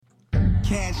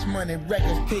Cash Money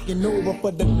Records taking over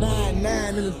for the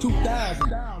 99 in the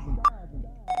 2000.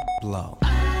 Blow.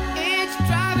 It's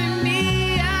driving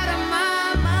me out of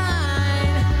my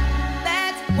mind.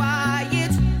 That's why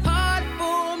it's hard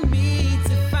for me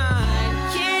to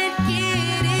find. Can't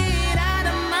get it out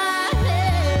of my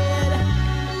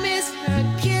head. Miss her,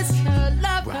 kiss her,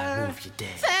 love her.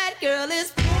 That girl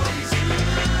is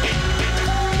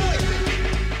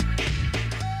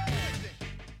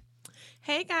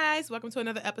Hey guys, welcome to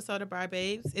another episode of Bar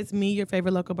Babes. It's me, your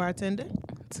favorite local bartender.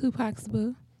 Tupac's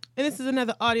boo. And this is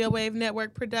another Audio Wave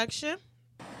Network production.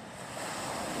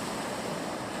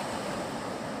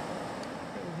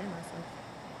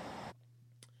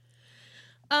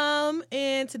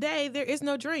 And today there is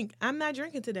no drink. I'm not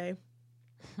drinking today.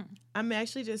 I'm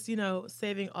actually just,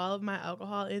 saving all of my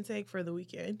alcohol intake for the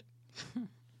weekend.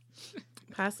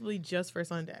 Possibly just for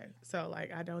Sunday. So,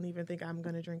 I don't even think I'm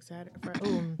going to drink Saturday.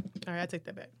 All right, I take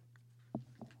that back.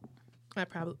 I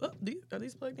probably... Oh, are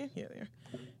these plugged in? Yeah, they are.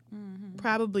 Mm-hmm.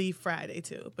 Probably Friday,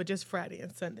 too. But just Friday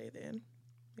and Sunday, then.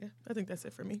 Yeah, I think that's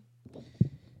it for me.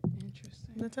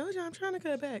 Interesting. I told you I'm trying to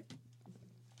cut back.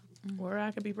 Mm-hmm. Or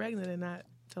I could be pregnant and not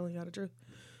telling y'all the truth.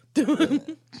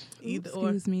 Either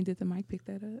Excuse me, did the mic pick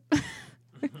that up?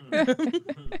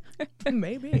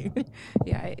 Maybe.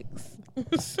 Yikes.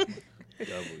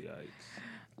 Double yikes.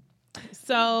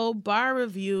 So, bar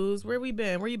reviews. Where we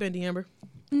been? Where you been, D'Amber?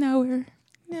 Nowhere.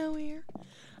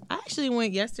 I actually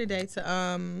went yesterday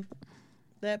to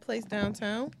that place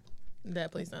downtown. It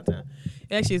actually is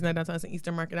not downtown. It's in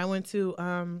Eastern Market. I went to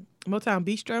Motown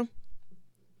Bistro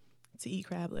to eat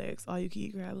crab legs. All you can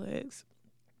eat crab legs.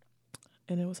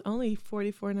 And it was only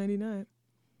 $44.99.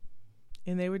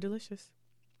 And they were delicious.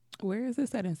 Where is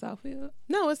this at, in Southfield?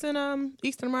 No, it's in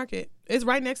Eastern Market. It's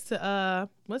right next to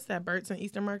what's that? Burt's in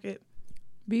Eastern Market.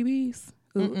 BB's.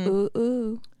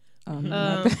 Ooh.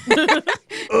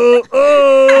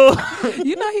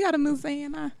 You know he got a new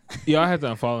saying now. Yeah, I had to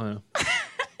unfollow him.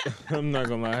 I'm not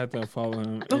gonna lie, I had to unfollow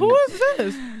him. Who is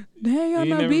this? Dang, y'all He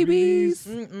know never BB's.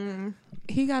 Mm-mm.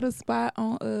 He got a spot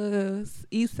on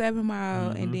East 7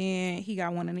 Mile, and then he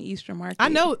got one in the Eastern Market. I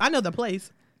know the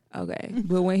place. Okay,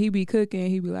 but when he be cooking,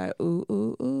 he be like,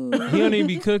 ooh. He don't even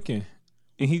be cooking.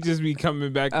 And he just be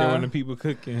coming back there when the people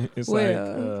cooking. It's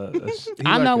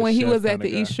I know when he was at the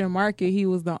Eastern Market, he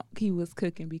was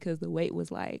cooking because the wait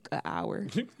was like an hour.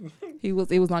 It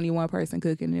was only one person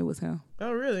cooking, and it was him.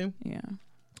 Oh, really? Yeah.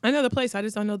 I know the place. I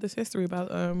just don't know this history about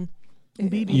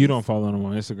BB. You don't follow him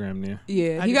on Instagram then?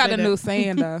 Yeah, I he just got a said new that.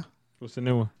 saying though. What's the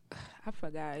new one? I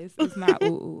forgot. It's not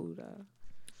ooh though.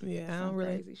 Yeah, I Some don't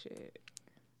really. crazy shit.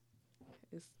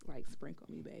 It's like sprinkle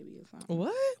me, baby, or something.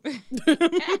 What?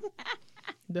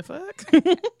 The fuck?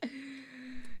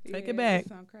 Take it back.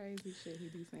 Some crazy shit he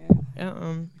be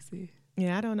saying. See.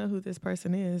 Yeah, I don't know who this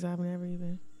person is. I've never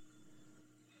even.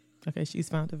 Okay, she's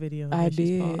found the video. I She's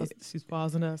did. She's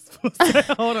pausing us.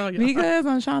 Hold on, y'all. Because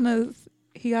I'm trying to.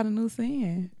 He got a new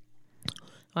saying.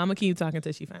 I'm gonna keep talking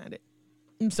till she find it.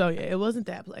 So yeah, it wasn't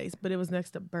that place, but it was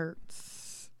next to Burt's.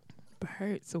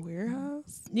 Burt's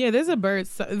Warehouse. Yeah, there's a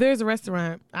Burt's. There's a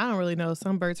restaurant. I don't really know,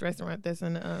 some Burt's restaurant that's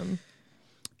in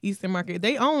Eastern Market.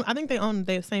 I think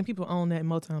the same people own that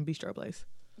Motown Bistro place.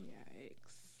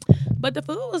 Yikes. But the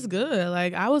food was good.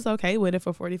 Like, I was okay with it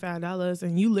for $45,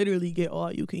 and you literally get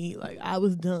all you can eat. Like, I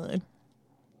was done.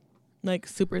 Like,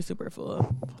 super, super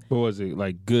full. What was it?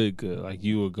 Like good? Like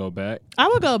you would go back? I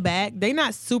would go back. They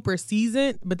not super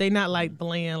seasoned, but they not like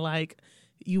bland like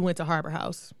you went to Harbor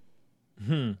House.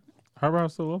 Harbor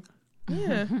House still open?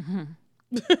 Yeah.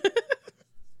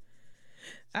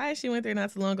 I actually went there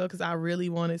not too long ago because I really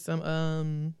wanted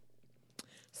some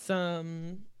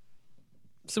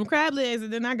crab legs,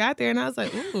 and then I got there and I was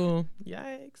like, ooh,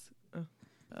 yikes.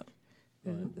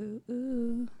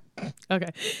 Ooh. Okay.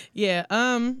 Yeah.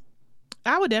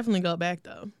 I would definitely go back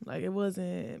though. Like, it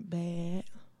wasn't bad.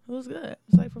 It was good.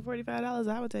 It's like for $45,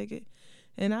 I would take it.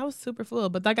 And I was super full.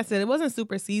 But like I said, it wasn't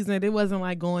super seasoned. It wasn't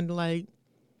like going to like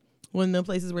one of the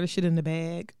places where the shit in the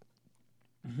bag.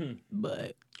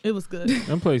 But it was good.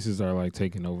 Them places are like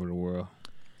taking over the world.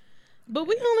 But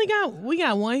we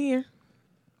got one here.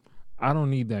 I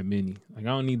don't need that many. Like, I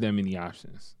don't need that many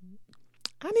options.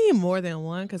 I need more than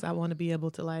one because I want to be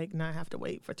able to like not have to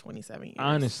wait for 27 years.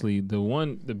 Honestly,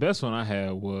 the best one I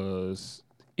had was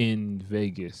in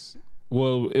Vegas.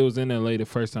 Well, it was in LA the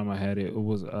first time I had it. It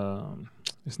was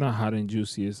it's not hot and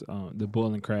juicy. It's the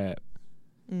boiling crab.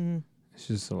 It's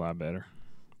just a lot better.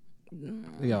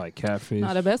 They got like catfish.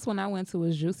 No, the best one I went to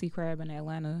was Juicy Crab in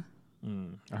Atlanta.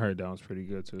 I heard that was pretty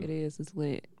good too. It is. It's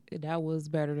lit. That was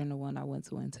better than the one I went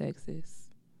to in Texas.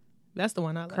 That's the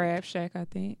one I like. Crab Shack, I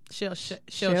think. Shell Shack.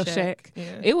 Shack.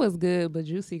 Yeah. It was good, but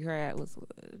Juicy Crab was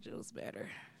better.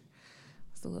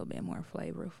 It's a little bit more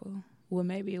flavorful. Well,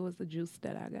 maybe it was the juice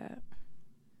that I got.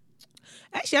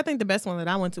 Actually, I think the best one that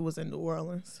I went to was in New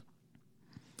Orleans.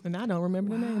 And I don't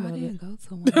remember the name I of didn't it. go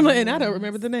to one. And I don't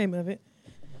remember the name of it.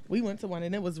 We went to one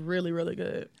and it was really, really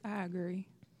good. I agree.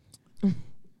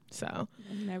 So,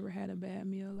 I've never had a bad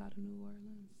meal out of New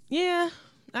Orleans. yeah,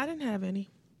 I didn't have any.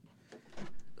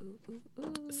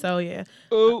 So, yeah.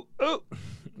 Oh.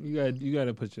 You got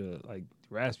to put your like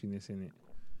raspiness in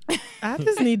it. I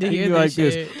just need to hear You this like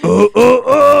shit. this.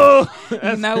 Oh.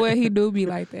 You know what? He do be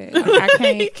like that. Like, I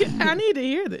can't. I need to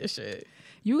hear this shit.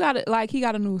 You got he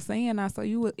got a new saying now, so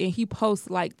and he posts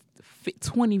like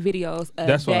 20 videos a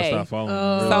That's day. why I stopped following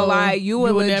him. Really. So like you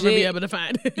will would never be legit, able to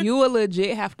find it. you would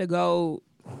legit have to go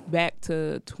back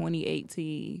to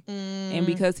 2018, and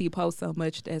because he posts so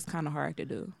much, that's kind of hard to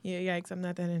do. Yeah, yikes! I'm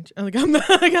not that.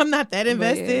 I'm not that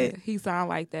invested. But yeah, he sound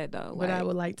like that though. But like, I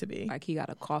would like to be. like he got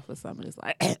a cough or something. It's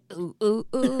like ooh ooh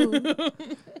ooh.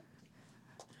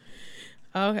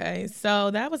 Okay, so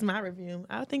that was my review.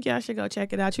 I think y'all should go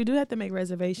check it out. You do have to make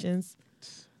reservations.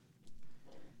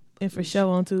 And for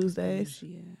show on Tuesdays.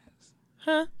 Bougie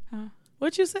ass. Huh?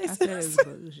 What you say, I said it sis? was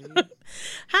bougie.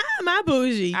 How am I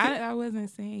bougie? I wasn't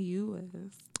saying you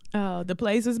was. Oh, the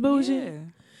place is bougie? Yeah.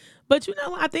 But you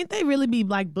know, I think they really be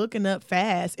like booking up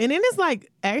fast. And then it's like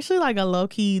actually like a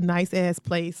low-key nice ass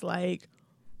place. Like,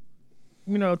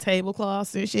 you know,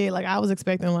 tablecloths and shit. Like I was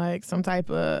expecting like some type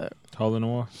of Hole in the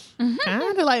wall.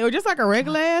 kind of like, or just like a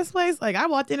regular ass place. Like I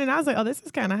walked in and I was like, oh, this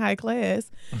is kind of high class.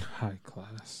 High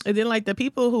class. And then like the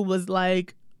people who was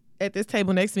like at this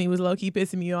table next to me was low key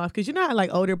pissing me off because you know how like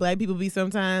older black people be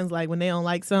sometimes like when they don't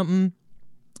like something.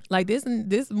 Like this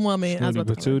woman, I was about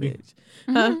to call her Snooty bitch.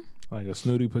 Huh? Like a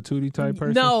snooty patootie type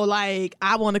person. No, like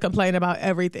I want to complain about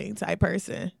everything type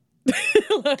person.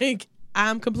 Like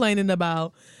I'm complaining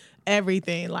about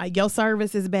everything. Like your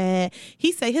service is bad.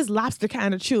 He say his lobster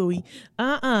kind of chewy.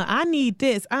 I need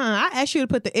this. I asked you to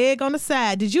put the egg on the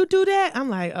side. Did you do that? I'm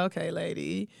like, okay,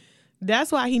 lady.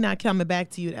 That's why he not coming back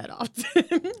to you that often.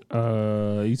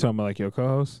 You talking about like your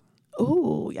co-host?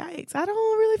 Ooh, yikes. I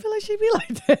don't really feel like she be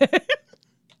like that.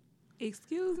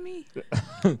 Excuse me.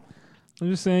 I'm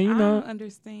just saying, you I know. don't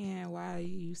understand why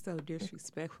you so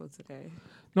disrespectful today.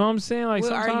 No, I'm saying like What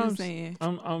sometimes. are you saying?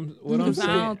 I'm what I'm Because I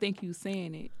saying. don't think you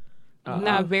saying it. You're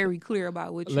not very clear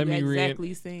about what Let you me read-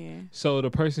 exactly saying. So the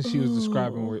person she was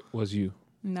describing was you.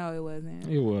 No, it wasn't.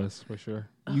 It was for sure.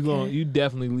 You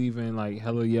definitely leaving like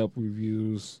hella Yelp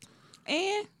reviews.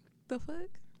 And the fuck?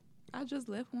 I just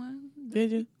left one.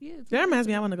 Did you? Yeah. That reminds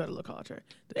me, I want to go to La Culture.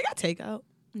 Do they got takeout?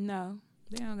 No,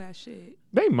 they don't got shit.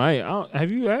 They might.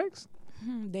 Have you asked?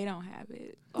 They don't have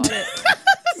it. All that,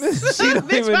 She don't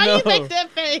Bitch, even why know. you make that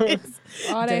face?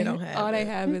 all They they don't have all they it.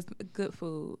 have is good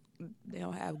food. They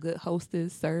don't have good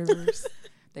hostess, servers.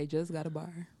 They just got a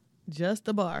bar. Just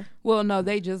the bar. Well, no,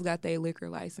 they just got their liquor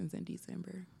license in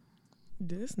December.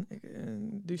 This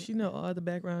nigga, do she know all the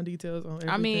background details on everything?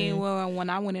 I mean, well, when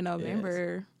I went in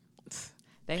November,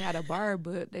 they had a bar,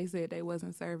 but they said they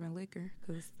wasn't serving liquor.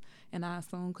 And I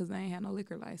assumed because they ain't had no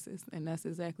liquor license. And that's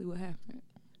exactly what happened.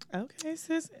 Okay,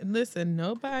 sis. Listen,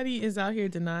 nobody is out here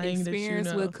denying Experience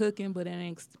that you know. with cooking, but an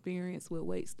experience with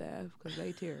wait staff because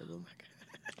they terrible.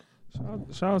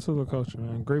 Shout out to the culture,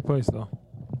 man. Great place though.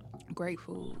 Great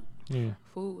food. Yeah.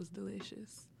 Food was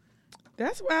delicious.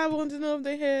 That's why I wanted to know if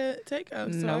they had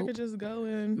takeout, so I Nope. could just go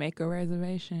and. Make a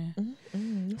reservation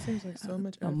It seems like so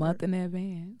much a effort. month in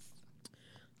advance.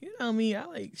 You know me, I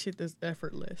like shit that's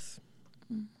effortless.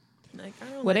 Like I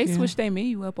don't. Well, like, they switch their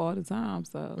menu up all the time,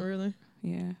 so really.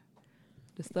 yeah.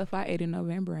 The stuff I ate in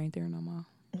November ain't there no more.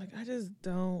 Like I just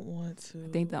don't want to.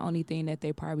 I think the only thing that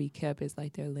they probably kept is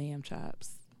like their lamb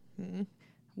chops, Mhm.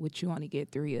 which you only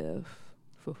get 3 of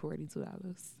for $42.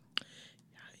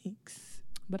 Yikes.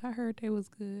 But I heard they was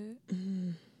good.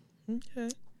 Okay.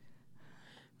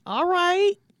 All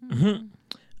right.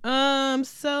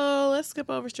 So let's skip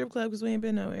over strip club because we ain't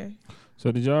been nowhere.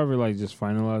 So did y'all ever like just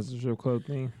finalize the strip club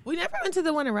thing? We never went to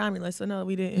the one in Romulus, so no,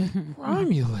 we didn't.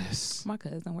 Romulus. My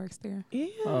cousin works there. Yeah.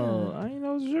 Oh, I didn't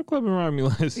know it was a strip club in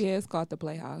Romulus. Yeah, it's called the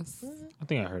Playhouse. I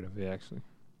think I heard of it actually.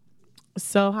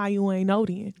 So how you ain't know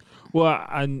then? Well,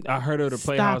 I heard of the Stop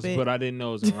Playhouse, it. but I didn't know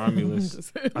it was in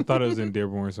Romulus. I thought it was in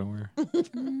Dearborn somewhere.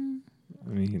 I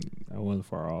mean, I wasn't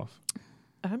far off.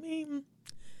 I mean,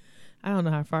 I don't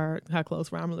know how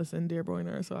close Romulus and Dearborn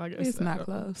are, so I guess It's not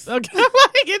close. Okay,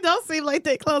 like it don't seem like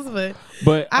they close,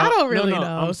 but I don't really know,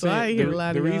 I'm so I ain't hear a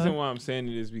lot the of y'all. reason why I'm saying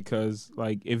it is because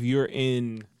like if you're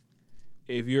in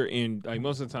like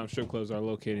most of the time strip clubs are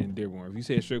located in Dearborn. If you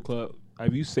say a strip club,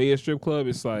 if you say a strip club,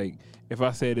 it's like if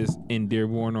I said it's in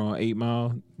Dearborn or on 8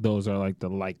 Mile, those are like the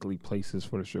likely places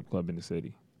for the strip club in the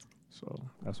city. So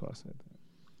that's why I said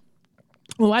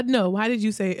that. Well, I know. Why did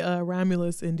you say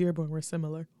Romulus and Dearborn were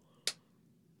similar?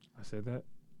 I said that.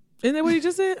 Isn't that what you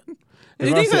just said?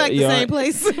 If I These are said- like the yeah, same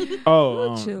place.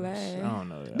 Oh, Chill I ass. don't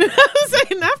know. I'm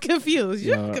saying I'm confused.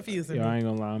 You're Yeah, confusing yeah, I me. ain't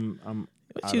gonna lie. I'm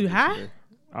What, out you of it high? today.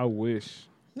 I wish.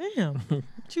 Damn. What,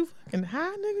 you fucking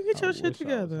high, nigga? Get I your wish shit I was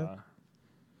together. high.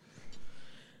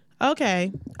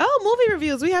 Okay. Oh, movie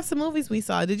reviews. We have some movies we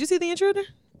saw. Did you see The Intruder?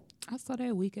 I saw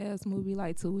that weak ass movie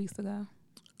like 2 weeks ago.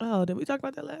 Oh, did we talk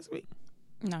about that last week?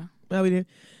 No. No, we didn't.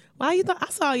 Why you thought I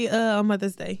saw you on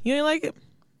Mother's Day? You ain't like it?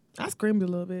 I screamed a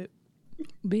little bit.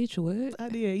 Bitch, what? I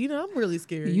did. You know, I'm really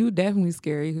scared. You definitely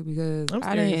scary because I'm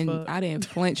I scary as didn't fuck. I didn't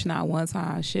flinch not one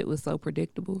time. Shit was so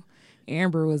predictable.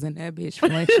 Amber was in that bitch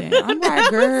flinching. I'm like,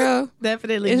 girl,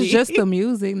 definitely it's me. just the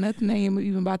music. Nothing ain't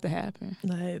even about to happen.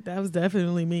 Like, that was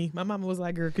definitely me. My mama was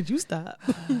like, "Girl, could you stop?"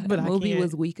 But The I movie can't.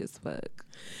 was weak as fuck.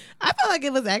 I felt like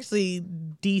it was actually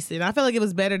decent. I felt like it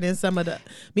was better than some of the.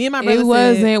 Me and my brother It said,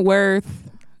 wasn't worth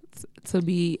to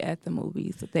be at the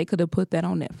movies. They could have put that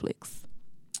on Netflix.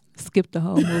 Skip the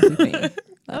whole movie thing. Like,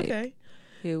 Okay,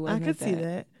 it I wasn't could see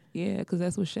that. Yeah, because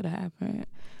that's what should have happened.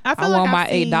 I I feel like want my I've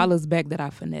seen- $8 back that I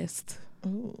finessed.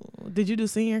 Ooh, did you do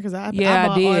senior? Because I Yeah, I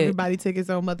bought did. everybody tickets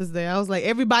on Mother's Day. I was like,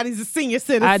 everybody's a senior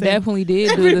citizen. I definitely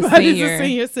did do the Everybody's senior. a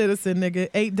senior citizen, nigga.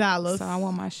 $8. So I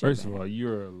want my shit First back. of all,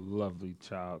 you're a lovely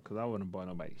child because I wouldn't have bought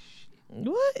nobody shit.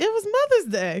 What? It was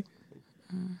Mother's Day.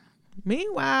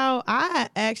 Meanwhile, I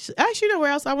actually you know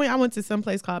where else I went? I went to some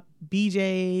place called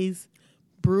BJ's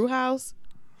Brew House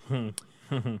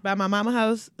by my mama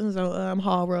house. It was on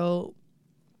Hall Road.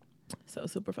 So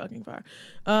super fucking far.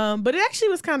 But it actually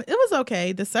was it was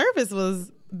okay. The service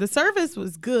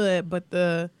was good, but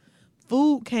the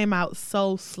food came out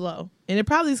so slow. And it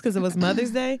probably is because it was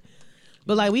Mother's Day.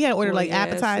 But like we had ordered like Well, yeah,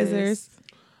 appetizers. sis.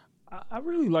 I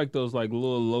really like those like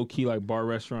little low key like bar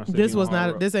restaurants. that This be on was Hard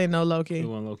not Rock. this ain't no low key. It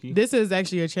wasn't low key. This is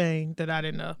actually a chain that I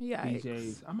didn't know. Yikes.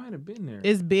 BJ's. I might have been there.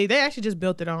 It's big. They actually just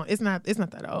built it on. It's not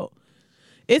that old.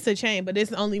 It's a chain, but it's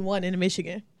the only one in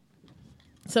Michigan.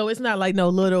 So it's not like no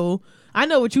little. I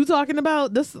know what you talking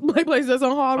about. This like place that's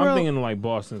on Hall I'm Road. thinking like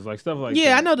Boston's, like stuff like Yeah,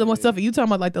 that. I know the one stuff you talking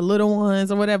about, like the little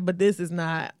ones or whatever. But this is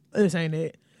not. This ain't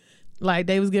it. Like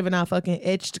they was giving out fucking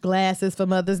etched glasses for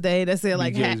Mother's Day that said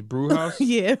like BJ's Brew House.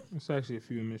 yeah. It's actually a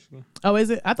few in Michigan. Oh,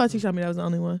 is it? I thought you told me that was the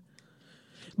only one.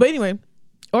 But anyway,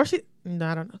 or she. No,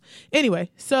 I don't know. Anyway,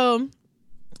 so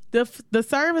the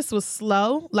service was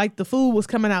slow. Like the food was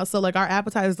coming out, so like our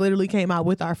appetizers literally came out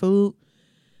with our food.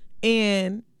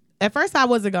 And at first I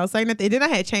wasn't gonna say nothing. Then I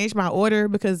had changed my order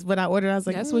because when I ordered, I was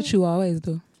like, That's what you always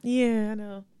do. Yeah, I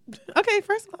know. Okay,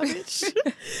 first of all, bitch,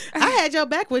 I had your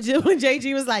back with you when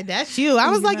JG was like, "That's you." I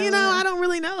was You like, know you know, what? I don't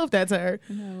really know if that's her,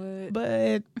 You know what?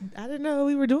 but I didn't know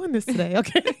we were doing this today.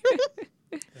 Okay,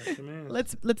 That's your man.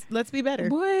 let's be better.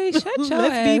 Boy, shut your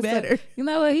Let's ass be up. better. You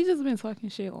know what? He just been talking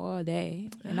shit all day.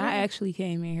 And I actually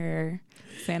came in here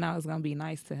saying I was going to be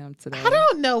nice to him today. I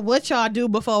don't know what y'all do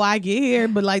before I get here,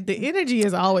 but like the energy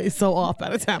is always so off by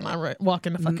the time I walk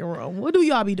in the fucking room. What do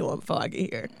y'all be doing before I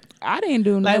get here? I didn't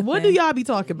do nothing. Like, what do y'all be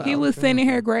talking about? He was sitting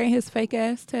here grading his fake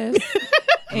ass test.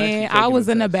 And I taking was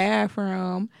a in the test.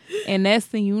 bathroom, and next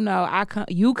thing you know,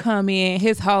 you come in,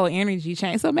 his whole energy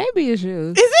changed. So maybe it's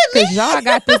you. Is it me? Because y'all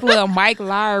got this little Mike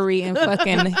Lowry and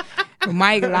fucking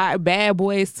Bad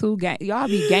Boys 2 gang. Y'all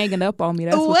be ganging up on me.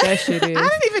 That's what that shit is. I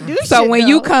didn't even do shit. So when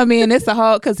you though. come in, it's a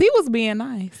whole, because he was being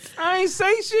nice. I ain't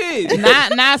say shit.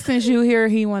 Not since you here,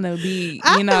 he want to be,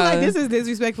 I you know. feel like this is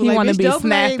disrespectful. he Like, wanna bitch, be don't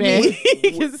blame me.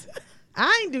 snapping. 'Cause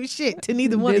I ain't do shit to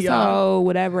neither one of this y'all. whole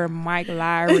whatever Mike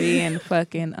Lowry and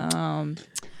fucking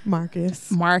Marcus.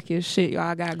 Marcus shit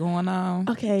y'all got going on.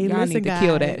 Okay, y'all listen, need to guys.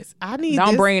 kill that. I need. Don't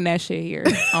this. bring that shit here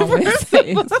on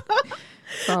Wednesdays.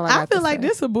 That's all I got to feel like say.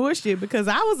 this is bullshit because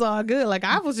I was all good. Like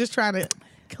I was just trying to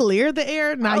clear the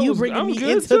air. Now I'm you bringing me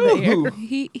good into too. the air.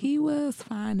 He was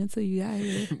fine until you got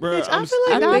here. Bruh, Bitch, I feel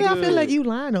like I now think- I feel like you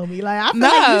lying on me. Like I feel No.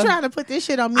 like you trying to put this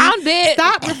shit on me. I'm dead.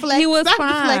 Stop reflecting. He was Stop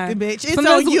fine. deflecting, bitch. It's soon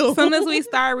on as you. Soon as we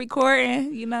start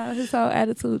recording, you know, his whole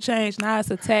attitude changed. Now it's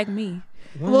attack me.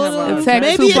 Well, Attack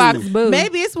maybe Tupac's boo.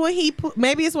 maybe it's when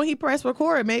he pressed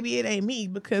record. Maybe it ain't me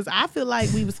because I feel like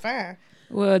we was fine.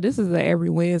 Well, this is a every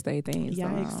Wednesday thing. So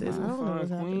Yikes, sis. I don't know what's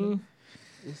happening.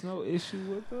 It's no issue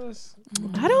with us.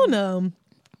 I don't know.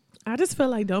 I just feel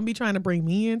like don't be trying to bring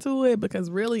me into it because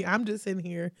really I'm just in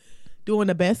here doing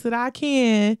the best that I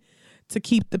can to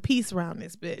keep the peace around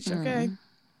this bitch. Okay,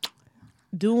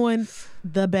 doing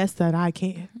the best that I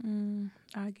can.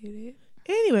 I get it.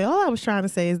 Anyway, all I was trying to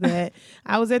say is that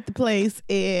I was at the place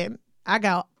and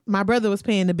my brother was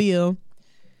paying the bill,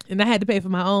 and I had to pay for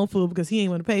my own food because he ain't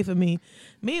want to pay for me.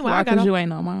 Meanwhile, I got Because you ain't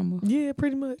no mama. yeah,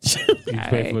 pretty much. You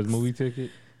pay for his movie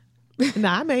ticket?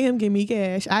 Nah, I made him give me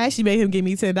cash. I actually made him give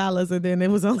me $10, and then it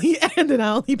was only and then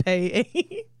I only paid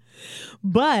 $8.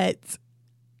 But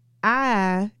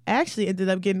I actually ended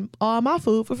up getting all my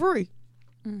food for free.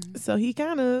 So he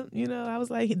kind of, I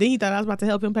was like, then he thought I was about to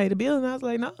help him pay the bill, and I was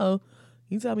like, no,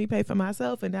 you told me to pay for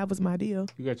myself, and that was my deal.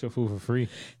 You got your food for free.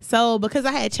 So because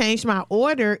I had changed my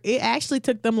order, it actually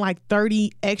took them like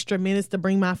 30 extra minutes to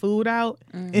bring my food out.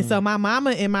 And so my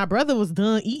mama and my brother was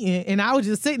done eating, and I was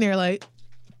just sitting there like,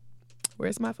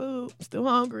 where's my food? I'm still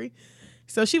hungry.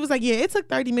 So she was like, yeah, it took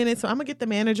 30 minutes, so I'm going to get the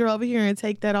manager over here and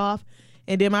take that off.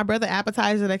 And then my brother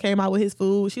appetizer that came out with his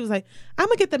food, she was like, I'm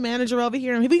going to get the manager over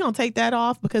here, and we going to take that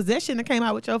off because that shouldn't have came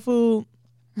out with your food.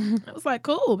 I was like,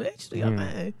 cool, bitch.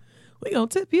 We going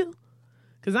to tip you.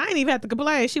 Because I ain't even have to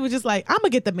complain. She was just like, I'm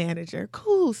going to get the manager.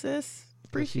 Cool, sis. She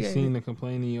Appreciate seen it. the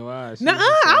complaint in your eyes. She Nuh-uh, was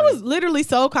just I like, was literally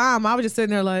so calm. I was just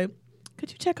sitting there like,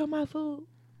 could you check on my food?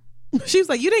 She was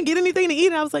like, you didn't get anything to eat?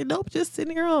 And I was like, nope, just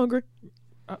sitting here hungry.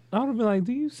 I would have been like,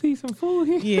 do you see some food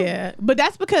here? Yeah, but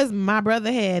that's because my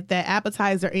brother had that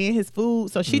appetizer in his food,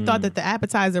 so she thought that the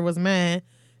appetizer was mine,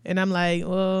 and I'm like,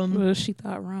 Well, she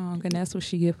thought wrong, and that's what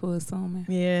she get for assuming.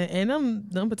 yeah, and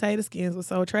them potato skins were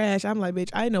so trash. I'm like, bitch,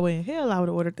 I ain't know way in hell I would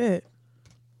have ordered that.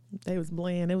 They was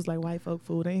bland. It was like white folk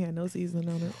food. They ain't had no seasoning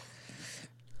on it.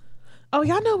 Oh,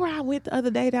 y'all know where I went the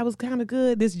other day that was kind of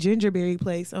good? This gingerberry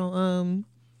place on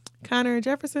Connor and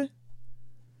Jefferson.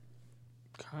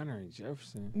 Connor and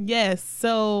Jefferson. Yes,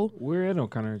 so Where at on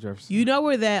Connor and Jefferson? you know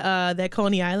where that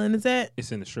Coney Island is at?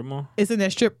 It's in the strip mall? It's in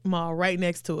that strip mall right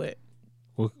next to it.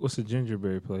 What's the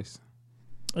gingerberry place?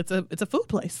 It's a food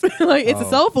place. Like it's a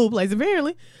soul food place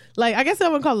apparently. Like I guess I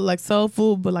would call it like soul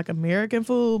food, but like American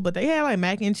food. But they had like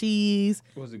mac and cheese,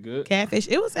 Was it good? catfish.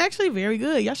 It was actually very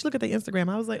good. Y'all should look at the Instagram.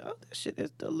 I was like, oh, this shit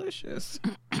is delicious.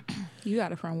 You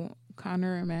got it from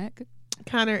Connor and Mac.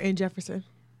 Connor and Jefferson.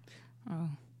 Oh.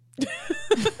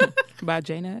 By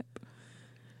J-Nut.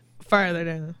 Further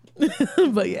down.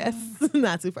 But yes,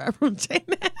 not too far from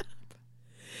J-Nap.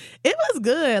 It was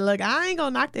good. Look, I ain't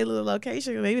gonna knock their little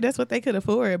location. Maybe that's what they could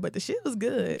afford, but the shit was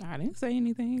good. I didn't say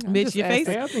anything. I Bitch, just your asked face,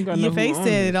 the- Hey, I think I know your who face owns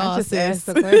said it. it I all, just sis. asked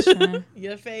the question.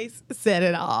 Your face said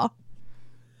it all.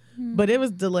 But it was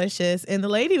delicious. And the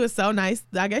lady was so nice.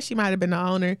 I guess she might have been the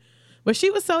owner. But she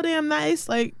was so damn nice.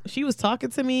 Like, she was talking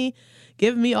to me,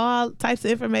 giving me all types of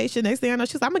information. Next thing I know,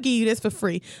 she was like, I'm going to give you this for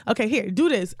free. Okay, here, do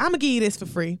this. I'm going to give you this for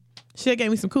free. She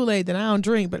gave me some Kool-Aid that I don't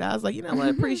drink, but I was like, you know what?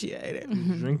 Appreciate it. Did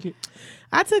you drink it?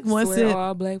 I took one Swear sip.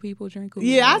 all black people drink Kool-Aid.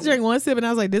 Yeah, I drank one sip, and I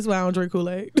was like, this is why I don't drink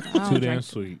Kool-Aid. I don't Too damn drink-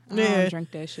 sweet. I Yeah. don't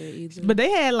drink that shit either. But they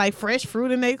had like fresh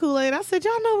fruit in their Kool-Aid. I said,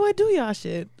 y'all know what? Do y'all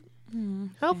shit.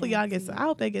 Hopefully y'all get some. I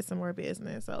hope they get some more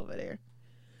business over there.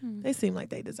 They seem like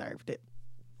they deserved it.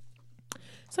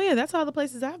 So yeah, that's all the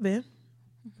places I've been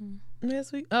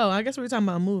this week. Oh, I guess we were talking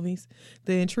about movies.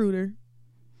 The Intruder,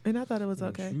 and I thought it was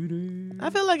okay. I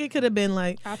feel like it could have been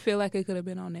like. I feel like it could have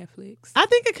been on Netflix. I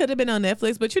think it could have been on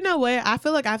Netflix, but you know what? I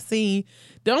feel like I've seen.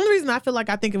 The only reason I feel like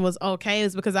I think it was okay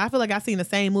is because I feel like I've seen the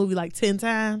same movie like 10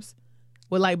 times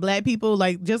with like black people.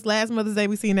 Like just last Mother's Day,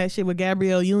 we seen that shit with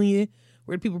Gabrielle Union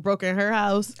where the people broke in her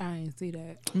house. I didn't see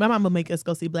that. My mama make us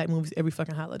go see black movies every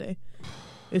fucking holiday.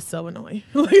 It's so annoying.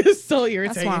 Like, it's so That's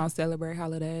irritating. why I don't celebrate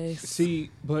holidays.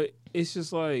 See, but it's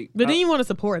just like. But then you want to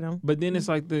support them. But then it's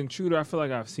like The Intruder. I feel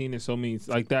like I've seen it so many,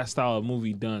 like that style of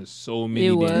movie done so many.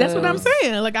 It was. damn That's what I'm times.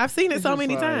 saying. Like I've seen it It's so just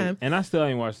many like- times. and I still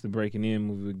ain't watched the Breaking In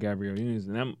movie with Gabrielle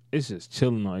Union, and it's just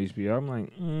chilling on HBO. I'm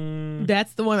like,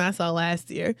 That's the one I saw last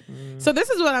year. So this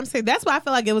is what I'm saying. That's why I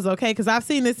feel like it was okay because I've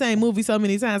seen the same movie so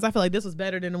many times. I feel like this was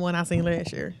better than the one I seen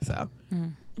last year. So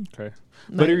okay.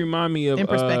 But it reminded me of. in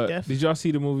perspective. Did y'all see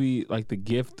the movie like The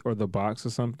Gift or The Box or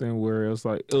something where it was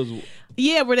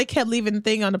yeah, where they kept leaving the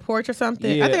thing on the porch or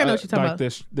something. yeah, I think I know what you're talking like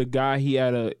about. the guy he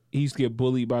used to get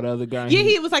bullied by the other guy. and Yeah,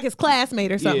 he was like his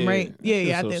classmate or something, Yeah, right? Yeah, that's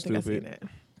yeah. I so think I seen stupid. that.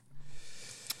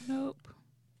 Nope.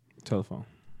 telephone.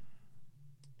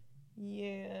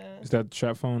 Yeah. Is that the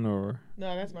trap phone or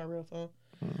No, that's my real phone.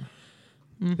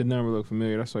 the number looked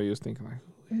familiar? That's why you was thinking like.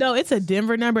 No, it's a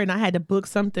Denver number, and I had to book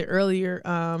something earlier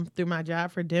through my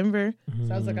job for Denver.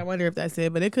 So I was like, I wonder if that's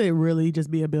it, but it could really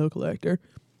just be a bill collector.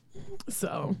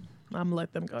 So I'm gonna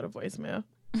let them go to voicemail.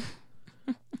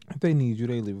 If they need you,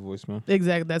 they leave a voicemail.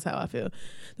 Exactly, that's how I feel.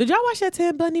 Did y'all watch that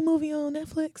Ted Bundy movie on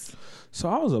Netflix? So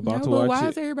I was about No, to but watch why it.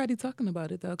 is everybody talking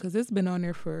about it though? Because it's been on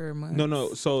there for months.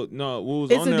 No. So no, what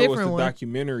was It's on a there was different the one.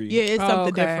 documentary. Yeah, it's Oh,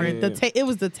 something okay. different. Yeah. It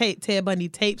was the Ted Bundy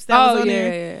tapes that Oh was on yeah,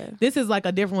 there. yeah. This is like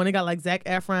a different one. It got like Zac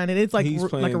Efron, and it's like He's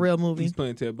like a real movie. He's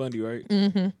playing Ted Bundy, right?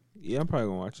 Mm-hmm. Yeah, I'm probably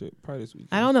gonna watch it. Probably this weekend.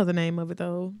 I don't know the name of it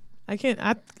though. I can't.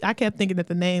 I kept thinking that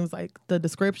the name's like the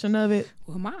description of it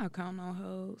Well, my account on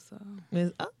hold, so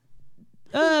is.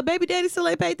 Baby daddy still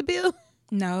ain't paid the bill.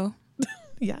 no.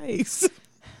 Yikes!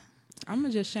 I'm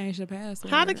gonna just change the password.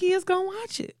 How the kids gonna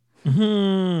watch it?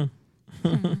 Mhm.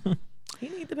 He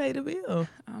need to pay the bill.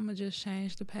 I'm gonna just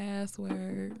change the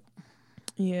password.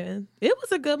 Yeah, it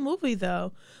was a good movie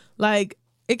though. Like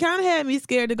it kind of had me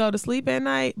scared to go to sleep at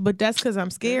night, but that's because I'm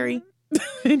scary.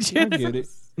 I get it.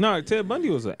 No, Ted Bundy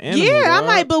was an animal. Yeah, I'm dog.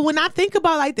 like, but when I think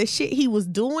about like the shit he was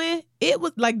doing, it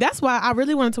was like that's why I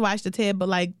really wanted to watch the Ted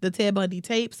Bundy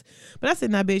tapes. But I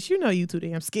said, nah, bitch, you know you too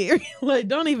damn scary. Like,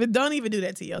 don't even do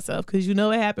that to yourself because you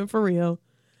know it happened for real.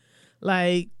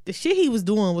 Like the shit he was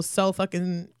doing was so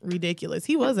fucking ridiculous.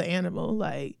 He was an animal,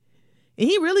 like, and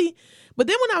he really. But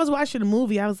then when I was watching the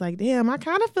movie, I was like, damn, I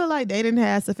kind of feel like they didn't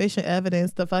have sufficient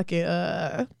evidence to fucking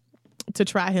to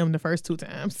try him the first 2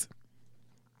 times.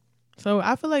 So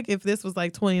I feel like if this was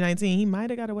like 2019, he might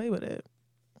have got away with it.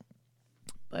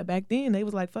 But back then, they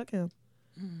was like, fuck him.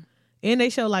 And they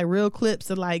showed like real clips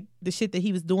of like the shit that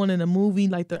he was doing in the movie,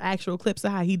 like the actual clips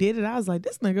of how he did it. I was like,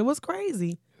 this nigga was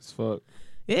crazy. As fuck.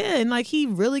 Yeah, and like he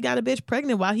really got a bitch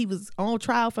pregnant while he was on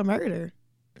trial for murder.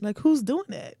 Like, who's doing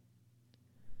that?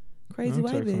 Crazy I'm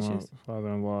white texting my bitches.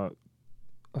 father-in-law,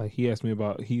 like he asked me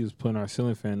about he was putting our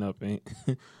ceiling fan up, and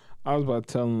I was about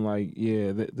to tell him like,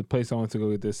 yeah, the place I went to go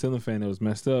get the ceiling fan that was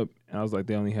messed up, and I was like,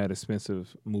 they only had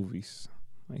expensive movies.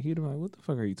 Like he'd be like, what the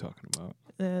fuck are you talking about?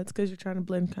 It's because you're trying to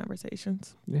blend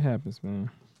conversations. It happens, man.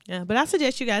 Yeah, but I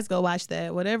suggest you guys go watch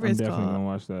that, whatever I'm it's definitely called. gonna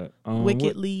watch that.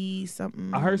 Wickedly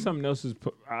something. I heard something else is.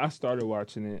 I started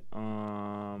watching it.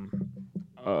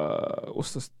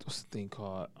 What's the thing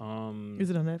called? Is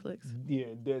it on Netflix? Yeah,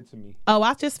 Dead to Me. Oh,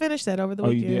 I just finished that over the Oh,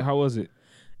 weekend. you did? How was it?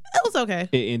 It was okay.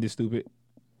 It ended stupid.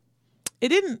 It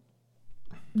didn't.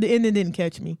 The ending didn't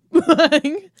catch me.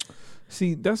 Like,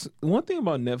 See, that's one thing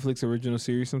about Netflix original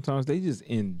series. Sometimes they just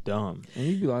end dumb, and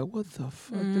you'd be like, "What the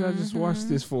fuck did I just watch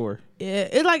this for?" yeah,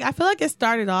 it like I feel like it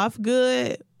started off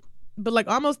good, but like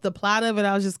almost the plot of it,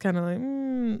 I was just kind of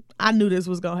like, I knew this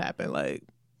was gonna happen. Like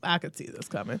I could see this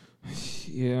coming.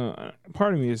 Yeah,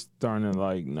 part of me is starting to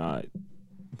like not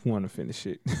want to finish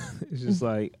it. It's just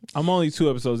like I'm only 2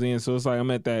 episodes in, so it's like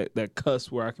I'm at that cusp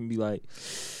where I can be like,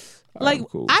 Like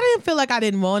cool. I didn't feel like I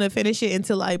didn't want to finish it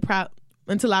until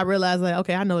I realized like,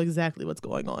 okay, I know exactly what's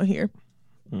going on here.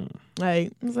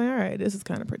 Like I was like, all right, this is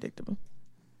kind of predictable,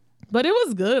 but it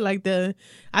was good. Like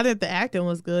I think the acting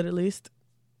was good at least.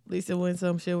 At least it wasn't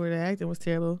some shit where the acting was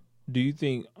terrible. Do you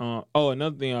think?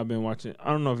 Another thing I've been watching. I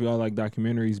don't know if y'all like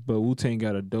documentaries, but Wu-Tang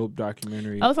got a dope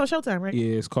documentary. Oh, it's on Showtime, right?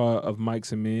 Yeah, it's called Of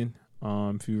Mics and Men.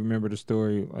 If you remember the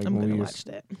story, like I'm when gonna we watch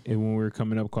that. when we were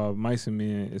coming up, called Mics and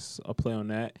Men. It's a play on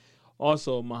that.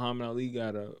 Also, Muhammad Ali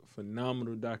got a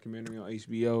phenomenal documentary on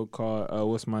HBO called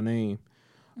 "What's My Name."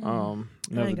 I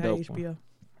Another ain't got dope HBO. one.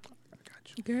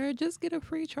 Girl, just get a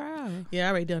free trial. Yeah, I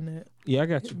already done that. Yeah, I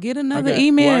got you. Get I another got,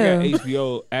 email. Well, I got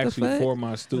HBO actually fuck? for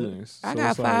my students. I So got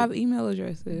it's 5 email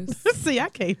addresses. See, I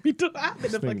can't be doing. I've been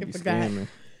This the nigga fucking be forgot. scamming.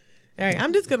 All right,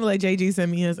 I'm just gonna let JG send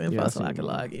me his info Yeah, I so I seen can it.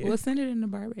 log in. Well, send it in the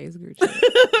Barbados group chat.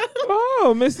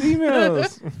 Oh, miss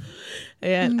emails.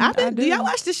 Yeah, I do do. y'all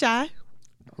watch The Shy?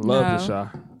 Love No. the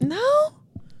show. No.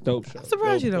 Dope show. I'm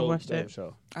surprised you don't Dope watch that.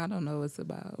 show. I don't know what it's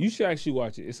about. You should actually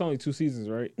watch it. It's only 2 seasons,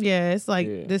 right? Yeah, it's like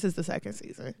Yeah. this is the second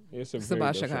season. It's, a It's very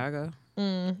about dope show. Chicago.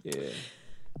 Yeah.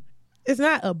 It's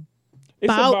not about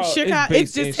It's Chicago. It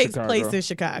based in just takes Chicago. place in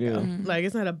Chicago. Yeah. Like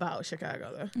it's not about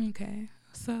Chicago though. Okay.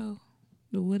 So,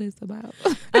 what is it about?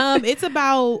 It's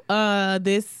about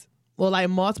this. Well, like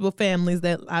multiple families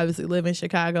that obviously live in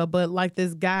Chicago, but like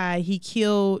this guy, he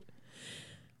killed.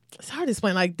 It's hard to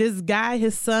explain. Like this guy,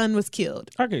 his son was killed.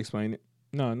 I can explain it.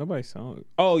 No, nobody saw it.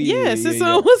 Oh, yeah. Yes, his yeah, son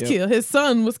yeah. was Yep. killed. His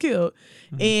son was killed,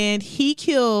 and he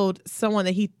killed someone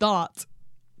that he thought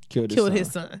Killed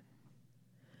his son.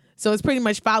 So it's pretty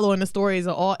much following the stories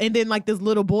of all, and then like this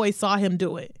little boy saw him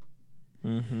do it.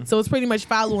 Mm-hmm. So it's pretty much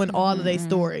following all of their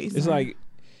stories. It's like,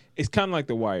 it's kind of like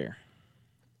The Wire.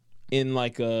 In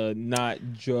like a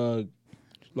not drug,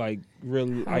 like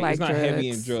really, I like it's like not heavy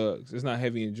in drugs. drugs. It's not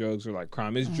heavy in drugs or like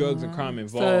crime. It's drugs and crime So,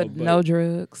 involved. but no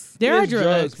drugs. there are there's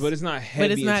drugs, but it's not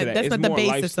heavy it's not- into that. that's It's not the more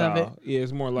basis of lifestyle. Yeah,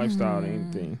 it's more lifestyle than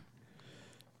anything.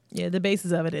 yeah, the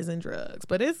basis of it isn't drugs,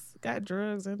 but it's got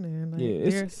drugs in there.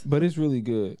 Like, Yeah, but it's really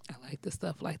good. I like the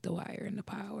stuff like The Wire and The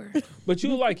Power. But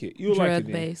you'll like it. You'll like it. Drug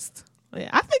then. based. yeah,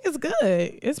 I think it's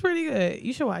good. It's pretty good.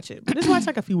 You should watch it. But just watch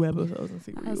like a few episodes and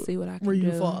see where, I'll see what I can where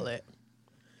you do. fall at.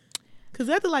 Because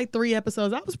after like 3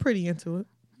 episodes, I was pretty into it.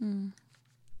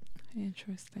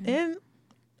 Interesting. And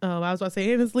I was about to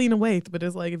say, and it's Lena Waithe, but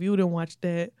it's like if you didn't watch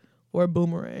that, or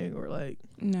Boomerang or like.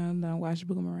 No, don't watch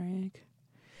Boomerang.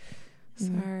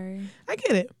 Sorry. I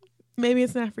get it. Maybe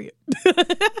it's not for you. I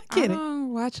I get it.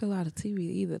 don't watch a lot of TV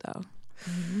either, though.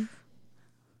 Mm-hmm.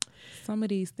 Some of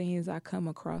these things I come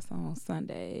across on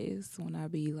Sundays when I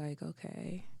be like,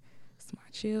 okay, it's my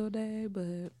chill day,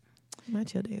 but My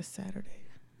chill day is Saturday.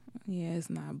 yeah, it's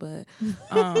not. But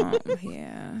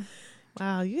yeah,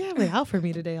 Wow, you have it out for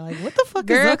me today. Like, what the fuck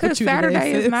girl, is up with because you Saturday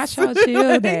today, is sis? not your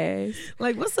chill days.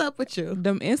 Like, what's up with you?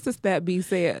 Them Instastat be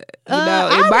said,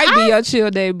 I- it might be your chill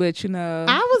day, but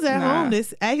I was at nah. home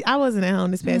this. I wasn't at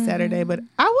home this past Saturday, but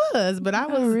I was. But I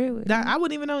was. Oh, really? I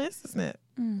wouldn't even know Instasnap.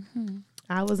 Mm-hmm.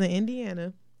 I was in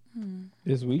Indiana.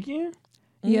 This weekend?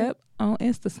 Yep, on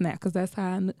Instasnap, because that's how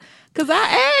I knew. Because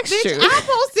I asked Bitch, you. I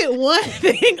posted one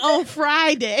thing on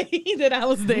Friday that I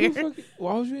was there.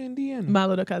 Why was you in Indiana? My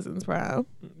little cousin's prom.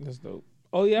 That's dope.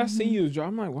 Oh yeah, I seen you was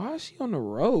driving. I'm like, why is she on the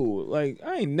road? Like,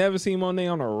 I ain't never seen Monet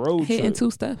on a road Hitting trip.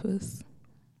 two stuffers.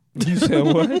 You said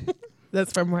what?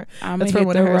 That's from her. I'm That's gonna from hit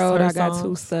one the of her- road. her I got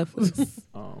two songs. stuffers.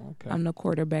 Oh, okay. I'm the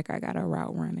quarterback. I got a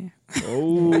route running.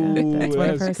 Oh, That's one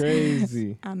of her that's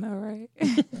crazy. I know, right?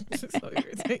 So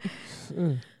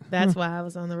irritating. That's why I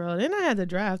was on the road, and I had to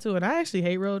drive too. And I actually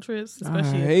hate road trips,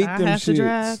 especially hate if I them have to shits.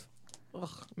 drive.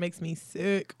 Ugh, makes me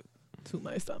sick to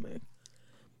my stomach.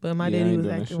 But my Yeah, I daddy ain't was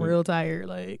doing that acting shit. real tired.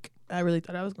 Like, I really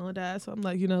thought I was gonna die. So I'm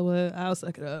like, you know what? I'll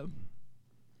suck it up.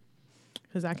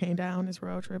 Cause I can't die on this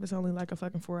road trip. It's only like a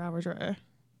fucking 4-hour drive.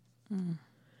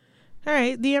 All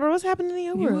right, Deamber, what's happening in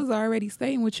your You world? was already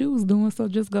saying what you was doing, so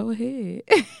just go ahead.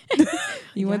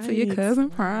 You went to your Yikes. cousin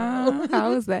prom. How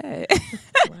was that?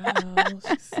 Wow,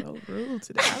 she's so rude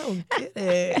today. I don't get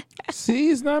it. See,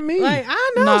 it's not me. Like,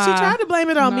 I know she Nah. tried to blame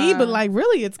it on me, but Nah. like,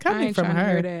 really, it's I coming ain't from trying to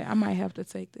hear her. that. I might have to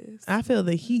take this. I feel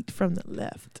the heat from the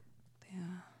left.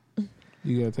 Yeah.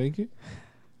 You gotta take it?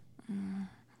 I'm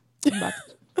about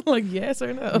to Like, yes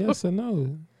or no? Yes or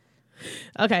no?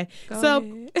 Okay, go so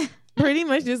ahead. pretty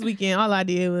much this weekend, all I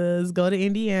did was go to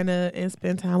Indiana and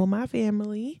spend time with my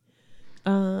family.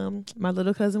 My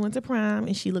little cousin went to prom,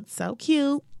 and she looked so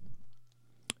cute.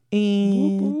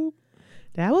 And Whoop, whoop.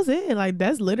 that was it. Like,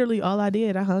 that's literally all I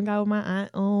did. I hung out with my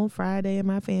aunt on Friday and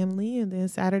my family, and then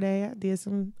Saturday I did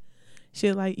some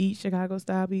shit like eat Chicago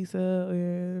style pizza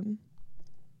and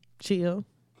chill.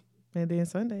 And then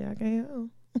Sunday I came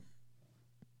home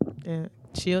and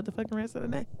chilled the fucking rest of the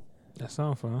day. That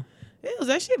sound fun. It was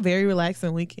actually a very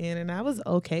relaxing weekend, and I was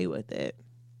okay with it.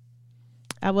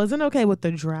 I wasn't okay with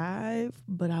the drive,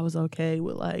 but I was okay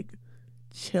with like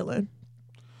chilling.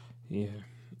 Yeah.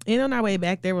 And on our way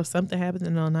back, there was something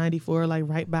happening on 94, like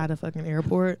right by the fucking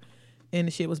airport, and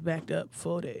the shit was backed up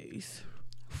 4 days.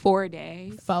 4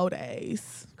 days. 4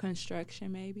 days.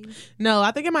 Construction, maybe. No,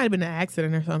 I think it might have been an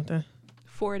accident or something.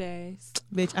 4 days.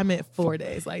 Bitch, I meant 4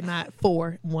 days, like not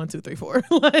 4, 1, 2, 3, 4.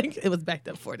 Like it was backed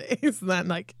up 4 days, not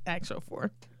like actual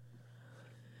 4.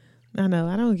 I know,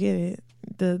 I don't get it.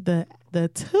 The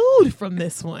toot from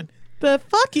this one, the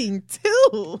fucking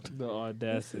toot. The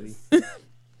audacity.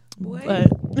 Boy,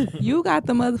 But you got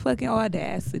the motherfucking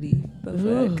audacity. The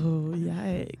fuck? ooh,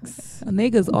 yikes.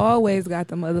 Niggas always got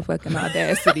the motherfucking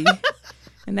audacity.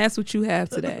 And that's what you have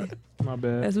today. My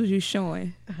bad. That's what you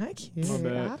showing. I can't. My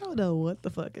bad. I don't know what the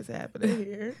fuck is happening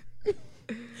here.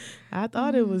 I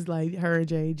thought it was like her and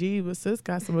JG, but sis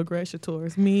got some aggression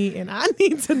towards me, and I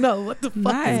need to know what the fuck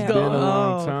Not is at It's been a going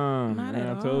long on. time. Not Man,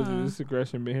 at I told all. you this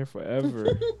aggression been here forever.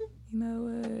 You know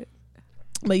what?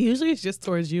 But usually it's just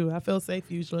towards you. I feel safe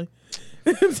usually.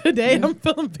 Today I'm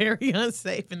feeling very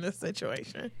unsafe in this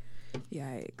situation.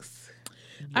 Yikes.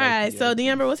 All right, so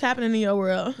Deamber, what's happening in your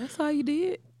world? That's all you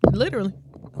did? Literally,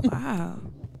 Wow.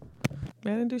 I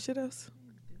didn't do shit else.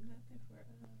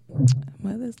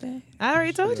 Mother's Day? I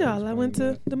already told y'all I went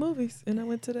to the movies and I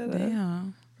went to that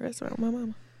Damn. restaurant with my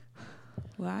mama.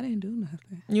 Well, I didn't do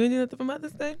nothing. You ain't do nothing for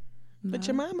Mother's Day with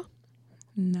your mama?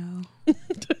 No.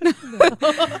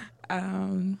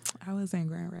 I was in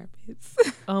Grand Rapids.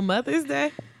 On Mother's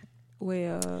Day?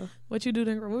 Well, What you do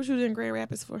in Grand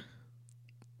Rapids for?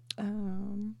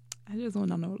 I just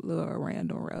went on a little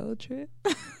random road trip.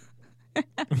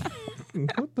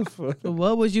 What the fuck?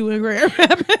 What was you in Grand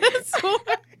Rapids for?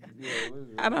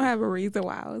 I don't have a reason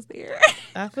why I was there.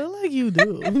 I feel like you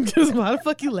do. Because why the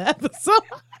fuck you laughing so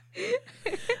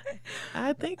hard?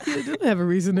 I think you do have a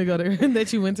reason to go there and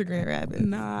that you went to Grand Rapids.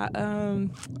 Nah,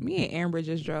 me and Amber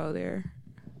just drove there.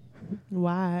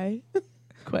 Why?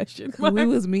 Question 'Cause mark. we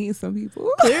was meeting some people.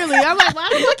 Clearly. I'm like, why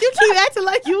the fuck you keep acting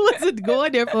like you wasn't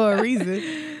going there for a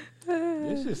reason?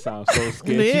 This just sounds so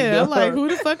sketchy. Yeah, I'm dog. like, who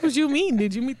the fuck was you meeting?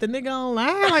 Did you meet the nigga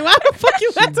online? Like, why the fuck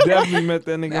you She acting like definitely met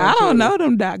that nigga. I on don't Twitter.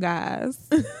 know them guys.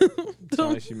 the Sound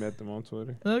him? like she met them on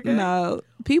Twitter Okay. No,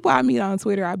 people I meet on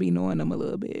Twitter, I be knowing them a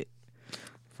little bit.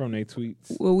 from their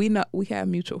tweets. Well, we have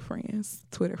mutual friends,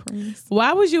 Twitter friends.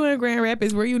 Why was you in Grand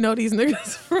Rapids where you know these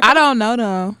niggas from? I don't know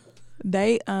them.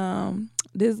 They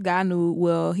this guy knew.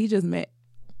 Well, he just met.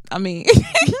 I mean,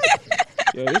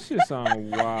 Yo, this shit sound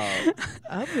wild.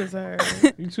 I'm just heard.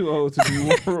 You too old to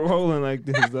be rolling like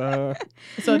this.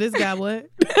 So this guy what?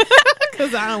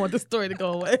 Because I don't want the story to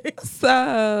go away.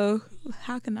 so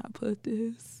how can I put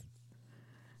this?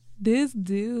 This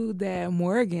dude that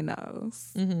Morgan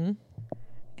knows, Mm-hmm.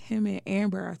 him and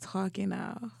Amber are talking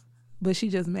now, but she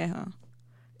just met him.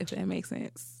 If that makes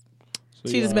sense. So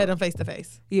She just y'all- met him face to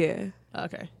face. Yeah,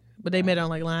 Okay. But they met on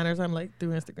like line or something, like through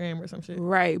Instagram or some shit.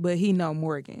 right. But he know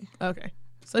Morgan, Okay.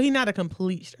 So he's not a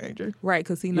complete stranger. right?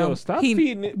 Because he Yo, knows stop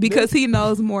feeding it. because he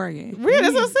knows Morgan. Weird,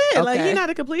 that's what I'm saying. Like Okay. he's not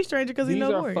a complete stranger because he These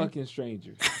know are Morgan. fucking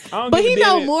strangers. I don't But give a he damn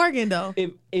know if- Morgan though.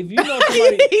 If you know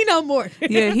somebody, he know Morgan.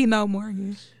 Yeah, he know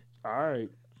Morgan. all right.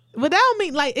 But that don't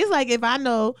mean like it's like if I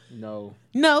know No,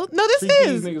 this treat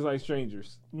is. these niggas like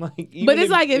strangers. Like, even But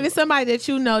it's like if it's somebody that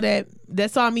you know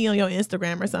that saw me on your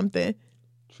Instagram or something.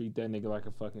 treat that nigga like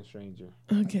a fucking stranger.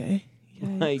 Okay.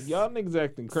 Like y'all niggas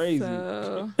acting crazy.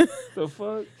 So The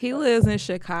fuck? he lives in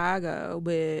Chicago,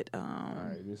 but All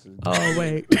right, this is. Oh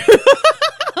wait.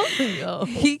 Yo.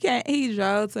 he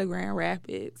drove to Grand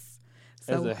Rapids.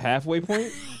 As So a halfway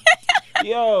point.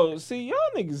 Yo, see y'all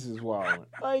niggas is wild.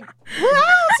 Like, Well,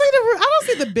 I don't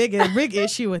see the big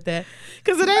issue with that.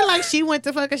 Cause it ain't like she went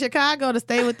to fucking Chicago to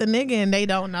stay with the nigga and they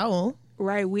don't know.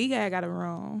 right, we got it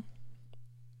wrong.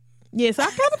 Yeah, so I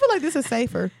kind of feel like this is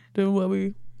safer than what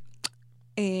we.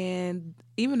 And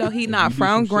even though he's If not you do from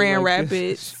some shit Grand like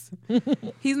Rapids,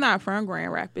 he's not from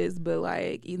Grand Rapids, but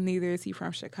like neither is he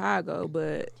from Chicago,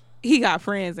 but he got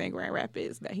friends in Grand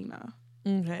Rapids that he know.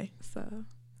 Okay. So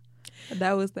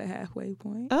that was the halfway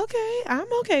point. Okay,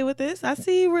 I'm okay with this. I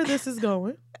see where this is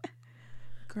going.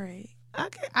 Great.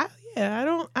 Okay. I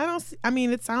don't see. I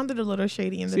mean, it sounded a little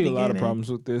shady in the see a beginning. lot of problems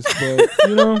with this, but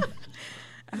you know,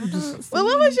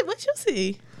 Well, what you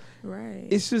see? Right.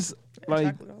 it's just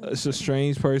like it's a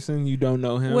strange person. You don't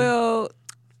know him. Well,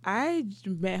 I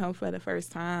met him for the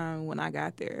first time when I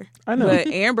got there. I know. But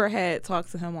Amber had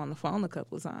talked to him on the phone a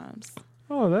couple of times.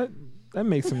 Oh, that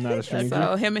makes him not a stranger.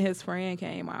 So him and his friend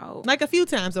came out. Like a few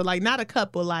times, or like not a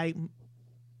couple, like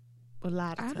a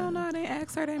lot of I times. don't know. I didn't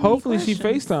ask her that many Hopefully, she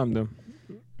questions. FaceTimed him.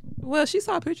 Well, she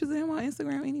saw pictures of him on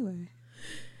Instagram anyway.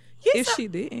 Yeah, If so- she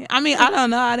didn't, I mean, I don't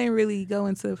know. I didn't really go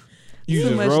into You too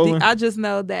just much. rolling. I just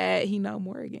know that he know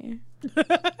Morgan,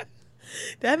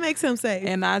 that makes him safe.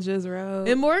 and I just wrote.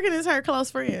 And Morgan is her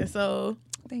close friend, so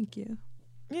Thank you.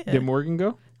 yeah. Did Morgan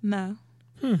go? No.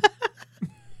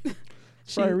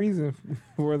 Probably a reason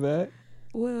for that.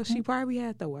 Well, she probably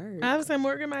had to work, I was saying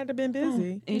Morgan might have been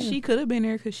busy. and she could have been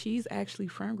there because she's actually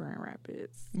from Grand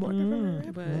Rapids. Morgan from her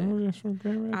rap. But Morgan's from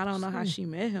Grand I don't know how Rapids. she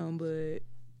met him, but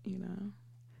you know,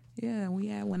 yeah,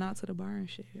 we went out to the bar and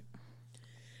shit.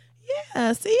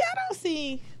 Yeah, see, I don't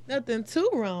see nothing too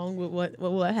wrong with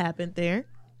what happened there.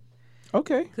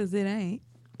 Okay, Cause it ain't.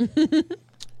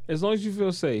 as long as you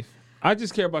feel safe. I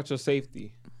just care about your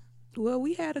safety. Well,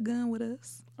 we had a gun with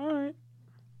us. All right.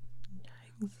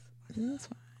 That's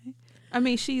fine. I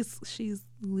mean, she's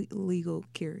legal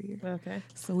carrier, Okay.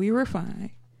 so we were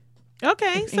fine.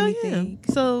 Okay, If so anything.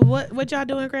 yeah. So what y'all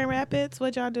do in Grand Rapids?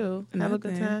 What y'all do? Have a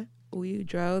good Nothing. time? We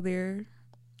drove there,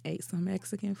 ate some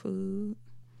Mexican food,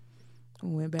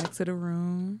 went back to the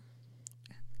room,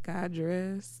 got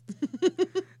dressed.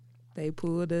 They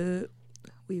pulled up.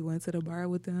 We went to the bar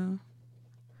with them.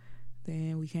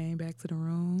 Then we came back to the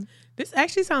room. This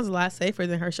actually sounds a lot safer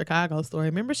than her Chicago story.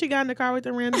 Remember she got in the car with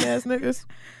them random ass niggas?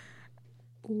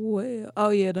 Well, oh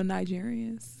yeah, the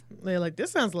Nigerians. They're like,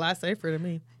 this sounds a lot safer to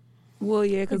me. Well,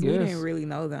 yeah, because we guess. didn't really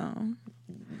know them.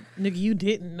 Nigga, you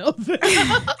didn't know them.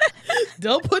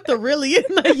 Don't put the really in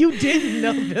like you didn't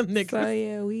know them niggas. So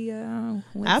yeah, we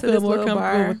went I to feel this more little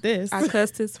comfortable bar. with this. I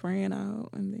cussed his friend out,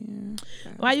 and then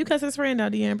Why you cuss his friend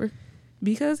out, Amber?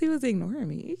 because he was ignoring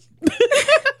me.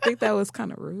 I think that was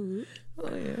kind of rude.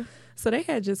 Oh yeah. So they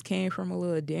had just came from a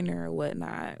little dinner or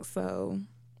whatnot. So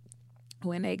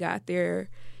when they got there,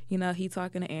 you know, he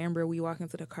talking to Amber. We walk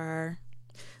into the car.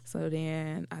 So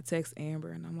then I text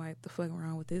Amber and I'm like, the fuck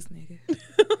wrong with this nigga?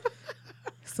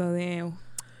 So then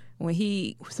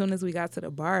as soon as we got to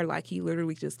the bar, like he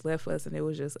literally just left us and it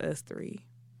was just us three.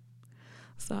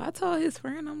 So I told his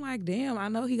friend, I'm like, damn, I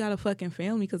know he got a fucking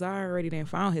family because I already done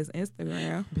found his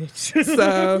Instagram. Bitch.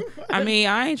 So, I mean,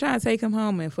 I ain't trying to take him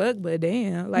home and fuck, but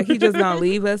damn, like he just gonna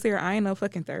leave us here. I ain't no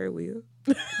fucking third wheel.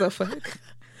 The fuck?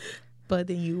 But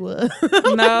then you was.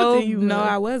 No, Then you no, was.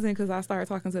 I wasn't because I started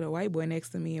talking to the white boy next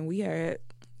to me, and we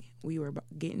were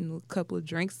getting a couple of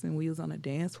drinks, and we was on a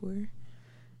dance floor.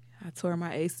 I tore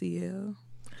my ACL.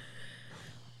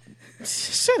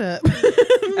 Shut up.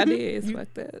 I did. It's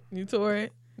fucked up. You tore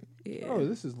it. Yeah. Oh,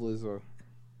 this is Lizzo.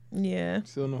 Yeah.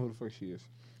 Still know who the fuck she is.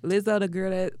 Lizzo, the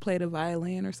girl that played a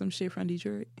violin or some shit from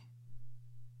Detroit.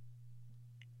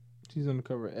 She's on the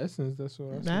cover of Essence. That's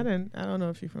what I I said. don't know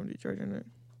if she's from Detroit or not.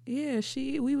 Yeah,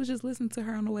 we was just listening to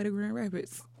her on the way to Grand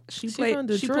Rapids. She She from played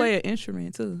Detroit? an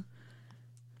instrument too.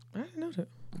 I didn't know that.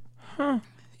 Huh?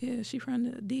 Yeah, she from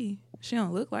the D. She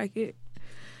don't look like it.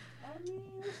 I mean,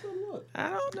 what's the look? I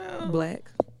don't know. Black.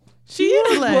 She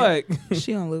is black.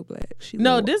 She don't look black. She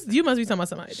No, look, this you must be talking about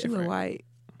somebody she look different. white.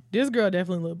 This girl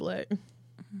definitely look black.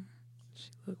 She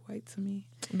look white to me.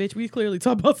 Bitch, we clearly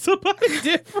talk about somebody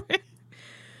different.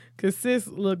 Cause sis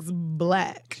looks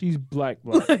black. She's black.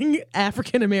 Like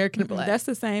African American black. That's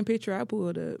the same picture I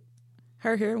pulled up.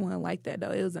 Her hair wasn't like that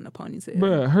though. It was in a ponytail.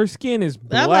 Bruh, her skin is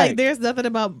black. I'm like, there's nothing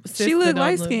about sis She look that don't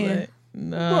light-skinned. black.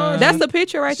 No. Bruh, That's the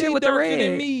picture right she there with the darker red.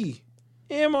 than me.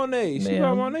 And Monet. She got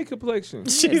Ma'am. Monet complexion.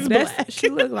 She's That's, black. She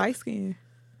look light skinned.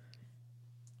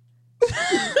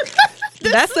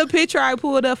 That's the picture I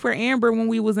pulled up for Amber when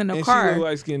we was in the And car. she look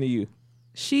light skinned to you.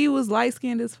 She was light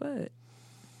skinned as fuck.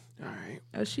 All right.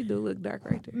 Oh, she do look dark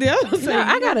right there. Yeah, I was Yeah, I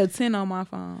saying, got a 10 on my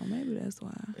phone. Maybe that's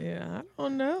why. yeah, I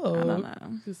don't know. I don't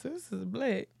know. Cause sis is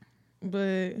black.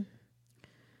 But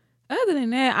Other than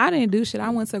that, I didn't do shit. I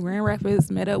went to Grand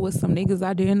Rapids, met up with some niggas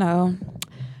I didn't know.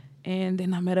 And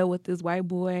then I met up with this white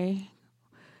boy.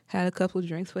 Had a couple of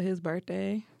drinks for his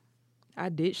birthday. I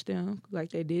ditched them like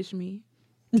they ditched me.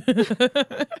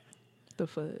 The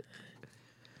fuck?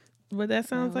 but that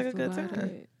sounds That like a was good about time.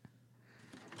 it.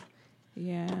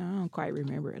 Yeah, I don't quite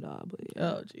remember it all, but yeah.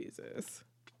 Oh Jesus.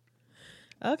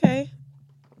 Okay.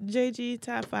 JG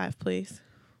top 5, please.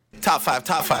 Top five.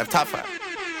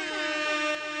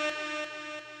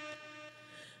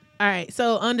 All right.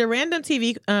 So under random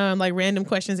TV, like random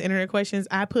questions, internet questions,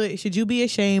 I put, should you be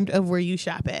ashamed of where you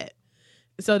shop at?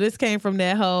 So this came from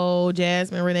that whole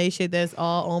Jasmine Renee shit that's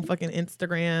all on fucking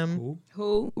Instagram.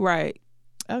 Who? Right.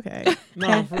 Okay.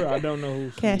 No, for real, I don't know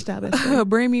who. Cashed out. best friend.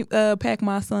 Bring me, pack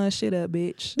my son shit up,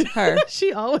 bitch. Her.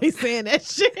 She always saying that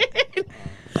shit.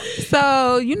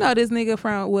 So, you know this nigga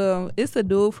from, it's a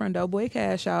dude from Doughboy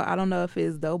Cash Out. I don't know if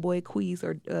it's Doughboy Queez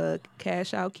or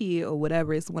Cash Out Kid or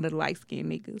whatever. It's one of the light-skinned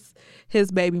niggas.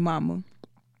 His baby mama.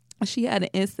 She had an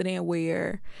incident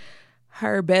where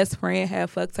her best friend had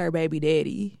fucked her baby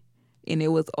daddy. And it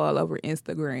was all over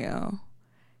Instagram.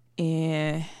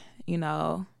 And, you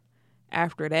know,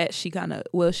 after that, she kind of,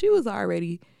 well, she was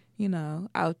already, you know,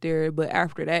 out there. But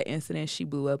after that incident, she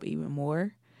blew up even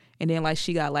more. And then like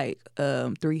she got like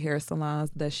 3 hair salons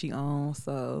that she owns,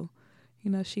 so you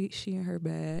know she in her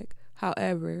bag.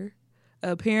 However,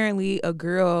 apparently a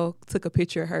girl took a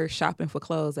picture of her shopping for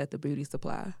clothes at the beauty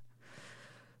supply.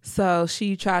 So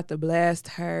she tried to blast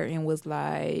her and was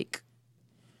like,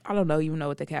 I don't even know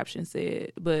what the caption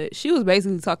said, but she was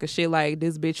basically talking shit like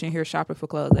this bitch in here shopping for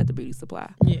clothes at the beauty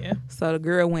supply. Yeah. So the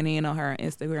girl went in on her on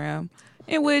Instagram,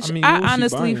 in which I mean, I what was she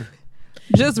honestly. buying?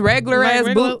 Just regular Like ass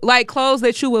regular- like clothes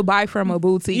that you would buy from a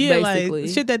boutique, Yeah, basically.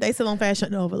 like shit that they sell on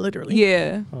Fashion Nova, literally.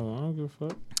 Yeah, Oh, I don't give a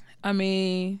fuck. I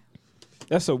mean,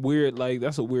 That's a weird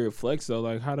flex though.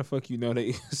 Like, how the fuck you know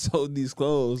they sold these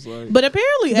clothes? Like, But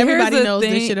apparently Here's everybody the knows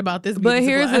this thing- shit about this. but beauty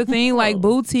here's supply. the thing: like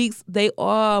boutiques, they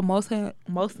all most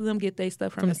of them get their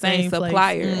stuff from the same place.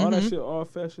 supplier. all that shit, all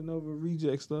Fashion Nova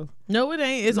reject stuff. No, it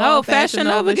ain't. It's No, all Fashion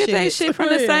Nova get their shit. shit from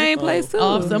the same place too.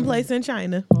 Off someplace in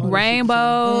China.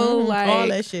 Rainbow, Mhm. like all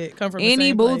that shit come from the any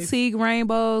same place. boutique,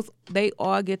 Rainbows, they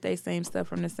all get their same stuff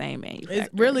from the same manufacturer. It's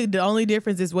really the only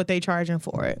difference is what they charging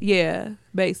for it. Yeah,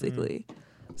 basically.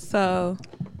 So,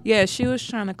 yeah, she was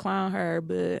trying to clown her,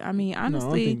 but I mean, No, I don't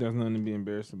honestly, think that's nothing to be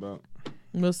embarrassed about.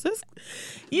 Well, sis,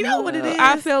 you know what it is.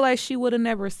 I feel like she would have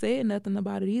never said nothing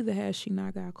about it either had she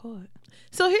not got caught.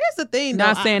 So here's the thing.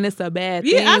 Not though. saying it's a bad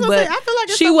Yeah, thing, I was gonna but say, I feel like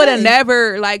it's she would have okay.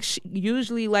 never like.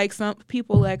 Usually, like some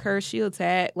people like her, she'll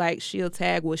tag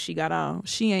what she got on.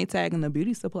 She ain't tagging the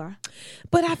beauty supply.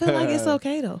 But I feel like it's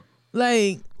okay though.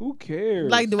 Like, Who cares?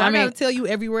 do I I mean- gotta tell you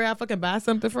everywhere I fucking buy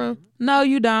something from? No,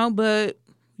 you don't, but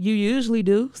you usually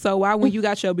do. So why, when you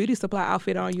got your beauty supply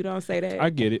outfit on, you don't say that? I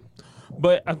get it,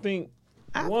 but I think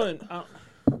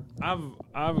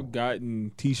I've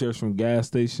gotten T-shirts from gas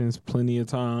stations plenty of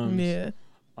times. Yeah.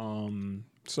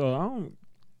 So I don't.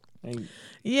 Ain't-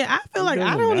 Yeah, I feel It like I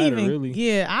doesn't don't matter, even. really.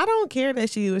 Yeah, I don't care that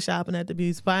she was shopping at the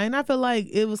beauty spot, and I feel like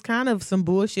it was kind of some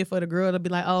bullshit for the girl to be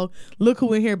like, "Oh, look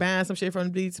who in here buying some shit from the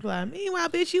beauty supply." Meanwhile,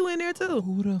 bitch, you in there too.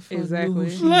 Who the fuck Exactly. knew who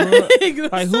she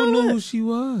was? Like, so who knew what? who she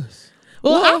was?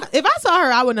 Well, if I saw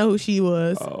her, I would know who she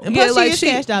was. Oh. And Yeah, plus, like she is she-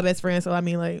 Cash Doll best friend, so I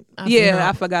mean, like, I seen her Yeah, I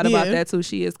out. forgot about Yeah. that too.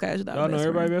 She is Cash Doll. Y'all know best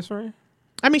everybody friend. best friend?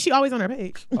 I mean, she always on her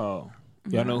page. Oh.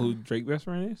 Y'all know who Drake best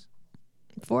friend is?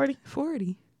 40.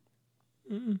 40.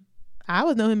 I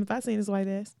would know him if I seen his white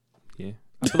ass. Yeah.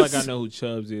 I feel like I know who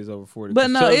Chubbs is over 40. But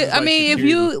 'cause no, Chubbs is I like mean, if security.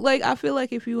 you like, I feel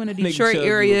like if you in the Nigga Detroit Chubbs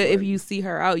area, look if like- you see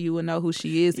her out, you would know who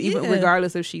she is, even Yeah.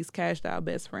 regardless if she's Cash Doll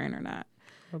best friend or not.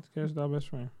 What's Cash Doll best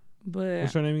friend? But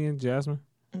What's her name again? Jasmine?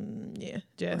 Yeah,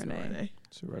 Jasmine Renee. Renee.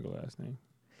 It's her regular last name.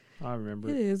 I remember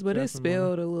it is, but it's Jasmine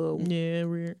spelled a little Yeah,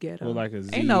 weird. ghetto. With like a Z.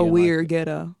 Ain't no and weird Like,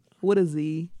 ghetto. What a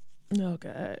Z, Oh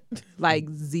God. like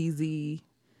ZZ,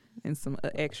 and some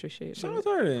extra shit. shout out to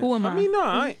her then. Who am I? mean, no,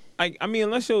 I mean,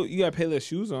 unless you got Payless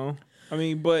shoes on. I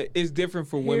mean, but it's different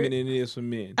for women than it is for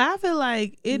men. I feel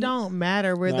like it don't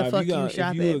matter where Nah, the fuck you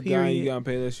shop if you at. a guy and you Period. got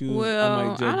Payless shoes, Well, I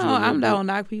might judge you. I don't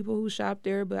knock people who shop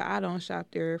there, but I don't shop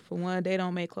there. For one, they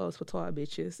don't make clothes for tall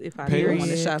bitches. If I did want to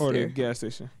Payless shop or the there, gas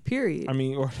station. period. I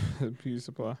mean, or the beauty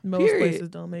supply. Most Period. places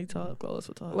don't make tall clothes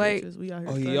for tall Like- bitches. We out here.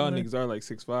 Oh yeah, y'all struggling. niggas are like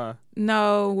 6'5".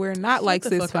 No, we're not Shut like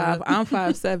the fuck 6'5". up. I'm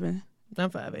 5'7". I'm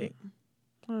 5'8".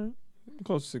 All right,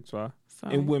 close to 6'5". So,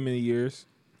 In women years,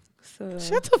 so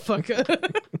Shut the fuck up.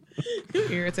 You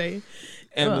irritating.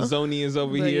 Amazonians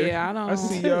over but here. yeah, I don't. I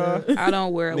see y'all. I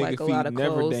don't wear Nigga like a feet lot of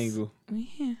never clothes. dangle.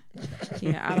 Yeah,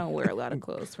 yeah, I don't wear a lot of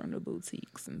clothes from the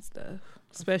boutiques and stuff,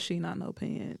 especially not no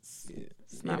pants.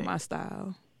 It's not It my ain't.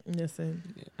 style. Listen.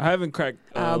 I haven't cracked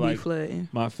I'll be like flooding.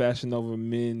 my Fashion Nova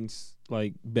men's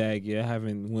like bag yet. I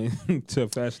haven't went to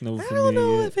Fashion Nova I for don't men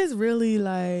know yet. if it's really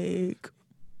like.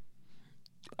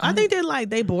 I think they're like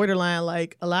they borderline.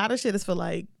 Like a lot of shit is for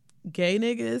like gay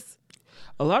niggas.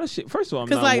 A lot of shit. First of all, I'm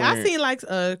Cause not like I wearing, seen like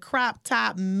a crop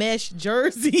top mesh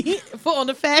jersey for on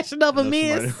the Fashion of a I know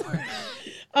men's somebody-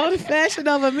 on the Fashion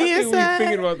of a I men's think we thinking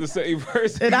side. about the same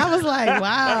person. And I was like,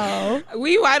 wow.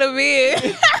 We might have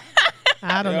been.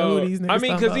 I don't know who these niggas. I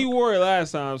mean, because he wore it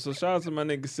last time, so shout out to my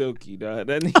nigga Silky, dog.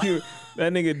 That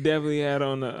nigga definitely had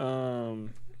on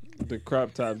the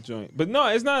crop top joint. But no,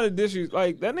 it's not a disrespect.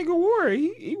 Like that nigga wore it.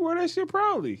 He wore that shit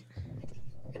proudly.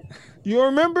 You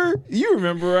remember? You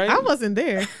remember, right? I wasn't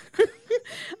there.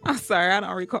 I'm sorry, I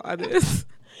don't recall this.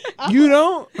 You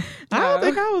don't? I don't No.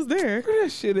 think I was there. Where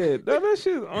that shit at? That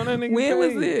shit on that nigga When was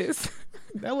page. this?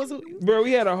 That was. Bro,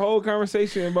 we had a whole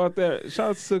conversation about that.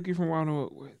 Shout out to Silky from Wild.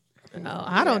 Oh,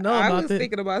 I don't know I about was this.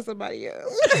 thinking about somebody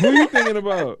else. Who you thinking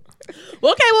about?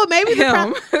 Okay, well maybe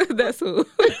the Him. That's who.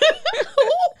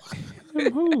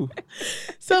 Who?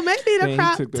 so maybe the Man, he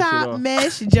crop took that shit top off.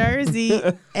 mesh jersey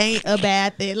ain't a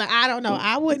bad thing. Like I don't know,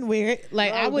 I wouldn't wear it.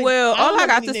 Like I would. Well, all I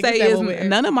got to say is none.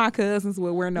 none of my cousins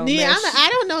will wear no Yeah, mesh. I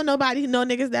don't know nobody, no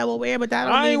niggas that will wear, but that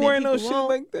don't I mean ain't that wearing no people shit won't.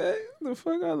 like that. The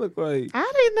fuck I look like?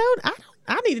 I didn't know.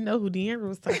 I need to know who Deandra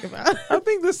was talking about. I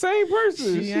think the same person.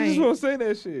 She She just ain't. won't say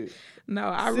that shit. No,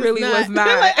 I It's really was not.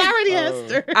 like, I already Oh.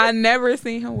 asked her. I never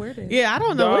seen him wear that. Yeah, I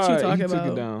don't know what you Dog, talking he about.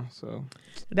 took it down. So,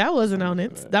 That wasn't on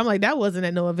it. I'm like, that wasn't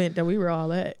at no event that we were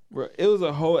all at. bro, it was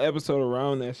a whole episode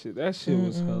around that shit. That shit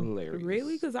was hilarious.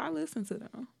 Really? Because I listened to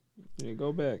them. Yeah,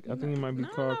 go back. I think it might be No,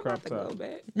 called I'm Crop about to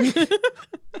go Top. back.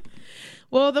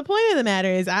 Well, the point of the matter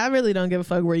is, I really don't give a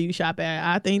fuck where you shop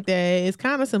at. I think that it's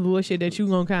kind of some bullshit that you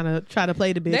gonna kind of try to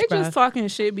play the bitch. They by. just talking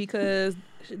shit because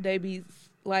they be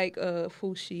like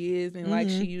who she is and like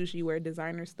she usually wear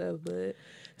designer stuff, but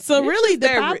So bitch really, is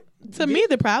that to me,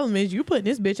 the problem is you putting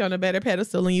this bitch on a better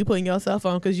pedestal and you putting yourself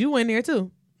on because you went there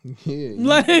too. Yeah.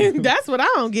 Like that's what I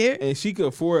don't get. And she could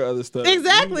afford other stuff.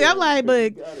 Exactly. I'm like,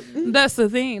 but that's the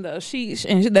thing though.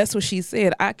 And that's what she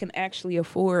said. I can actually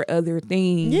afford other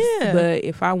things. Yeah. But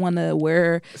if I want to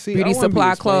wear See, beauty I wouldn't be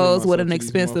supply explaining clothes with myself an to these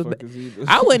expensive, motherfuckers either.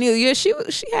 I wouldn't. Yeah,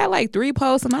 she had like 3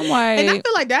 posts, and I'm like, and I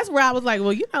feel like that's where I was like,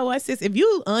 well, you know what, sis, if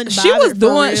you unbothered she was for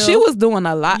doing real, she was doing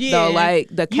a lot Yeah. though. Like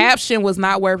the caption was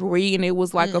not worth reading. It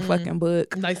was like a fucking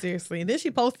book. like seriously. And then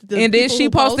she posted the And then people she who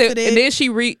posted, it. and then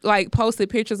she posted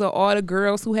pictures of all the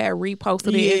girls who had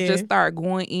reposted it Yeah. and just started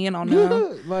going in on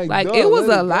them. Like dog, it was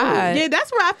let a go. lot. Yeah, that's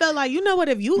where I felt like, you know what,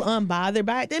 if you unbothered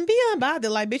by it, then be unbothered.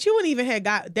 Like, bitch, you wouldn't even have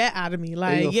got that out of me.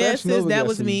 Like, Hey, yo, yes, Fashion sis, Nova that got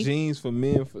was some me. Jeans for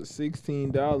men for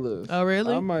 $16. Oh,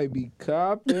 really? I might be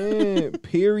copping.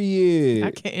 Period.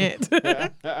 I can't.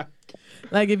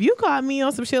 Like, if you caught me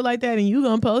on some shit like that and you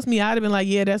gonna post me, I'd have been like,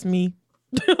 yeah, that's me.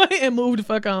 And move the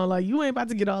fuck on. Like, you ain't about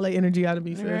to get all that energy out of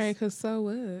me, sis. Right, cause so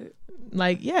what?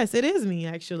 Like, yes, it is me,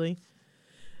 actually.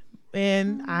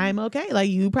 and I'm okay. Like,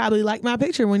 you probably liked my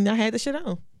picture when I had the shit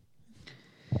on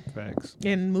Facts.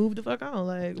 and moved the fuck on.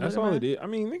 Like, That's what am all I- it is. I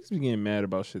mean, niggas be getting mad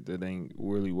about shit that ain't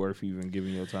really worth even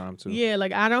giving your time to. Yeah,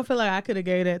 like, I don't feel like I could have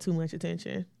gave that too much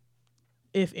attention,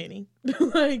 if any.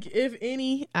 Like, if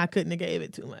any, I couldn't have gave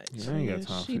it too much. Yeah, I ain't got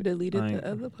time She for it. deleted I ain't-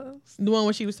 the other post. The one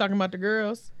where she was talking about the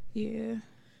girls. Yeah.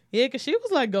 Yeah, because she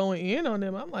was like going in on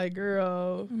them. I'm like,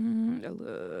 girl.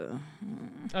 Mm-hmm.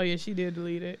 Oh, yeah, she did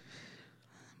delete it.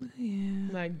 Yeah.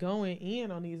 Like, going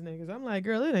in on these niggas. I'm like,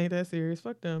 girl, it ain't that serious.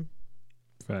 Fuck them.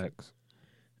 Facts.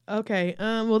 Okay.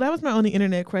 Well, that was my only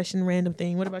internet question, random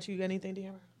thing. What about you? You got anything,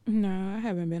 Deanna? No, I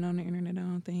haven't been on the internet, I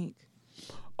don't think.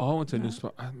 Oh, I went to a new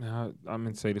spot. I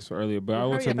meant to say this earlier, but I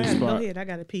went Hurry to a up, new Go spot. ahead. I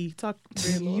got to pee. Talk.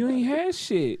 Red You Lord. ain't had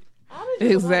shit.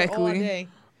 Exactly. All day.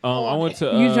 I went to.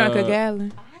 You drank a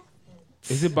gallon.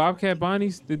 Is it Bobcat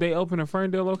Bonnie's? Did they open a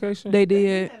Ferndale location? They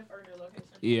did.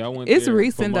 Yeah, I went. It's there for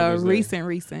recent though. Mother's Day.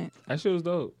 Recent. That shit was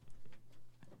dope.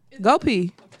 Go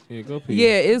pee. Yeah, go pee.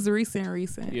 Yeah, it's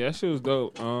recent. Yeah, that shit was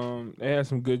dope. They had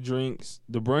some good drinks.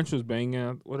 The brunch was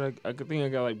banging. I could think I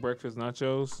got like breakfast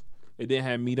nachos. It didn't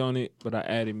have meat on it, but I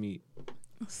added meat.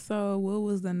 So what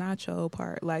was the nacho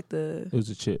part? Like It was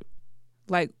a chip.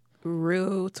 like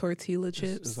real tortilla It's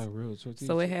chips. like real tortillas.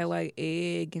 So it had like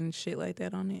egg and shit like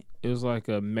that on it. It was like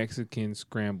a Mexican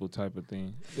scramble type of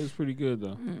thing. It was pretty good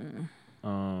though.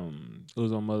 It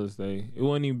was on Mother's Day. It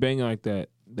wasn't even banging like that.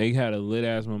 They had a lit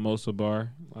ass mimosa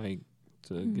bar, like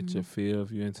to get your feel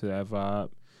if you into that vibe.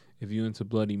 If you into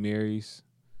Bloody Marys,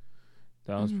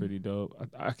 that was pretty dope.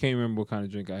 I can't remember what kind of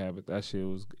drink I had, but that shit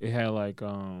was. It had like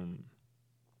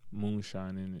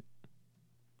moonshine in it.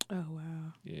 Oh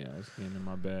wow. Yeah, I was getting in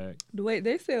my bag. Wait,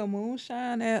 they sell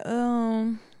moonshine at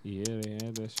Yeah, they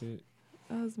had that shit.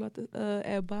 I was about to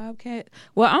at Bobcat.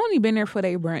 Well, I only been there for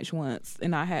their brunch once,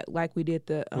 and I had like we did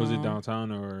the Was it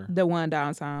downtown or? the one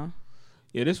downtown.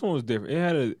 Yeah, this one was different. It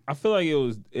had a. I feel like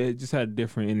it just had a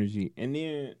different energy. And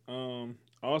then I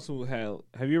also had.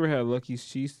 Have you ever had Lucky's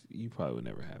cheese? You probably would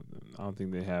never have them. I don't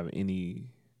think they have any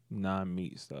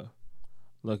non-meat stuff.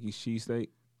 Lucky's cheesesteak.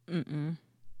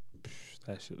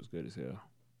 That shit was good as hell.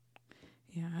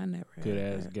 Yeah, I never. Good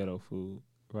had ass that. ghetto food.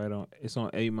 Right on. It's on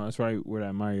 8 Mile. It's right where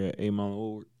that Marriott 8 Mile and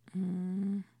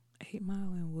Woodward. 8 Mile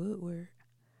and Woodward.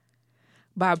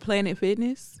 By Planet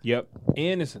Fitness. Yep.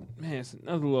 And it's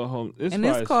another little home. This And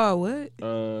spot it's is, called what?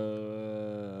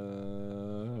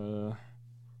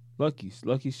 Lucky's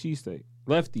cheesesteak.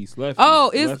 Lefties.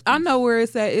 Oh, it's I Lefties. know where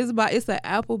it's at. It's a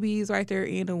Applebee's right there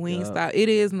in the Wingstop. It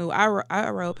is new. I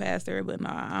rode past there, but no,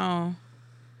 I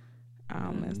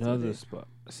don't mess with Another it. spot.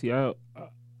 See, I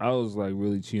was like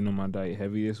really cheating on my diet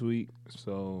heavy this week,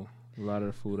 so a lot of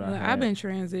the food I Well, had. I've been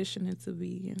transitioning to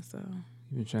vegan, so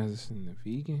You been transitioning to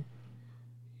vegan?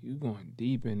 You going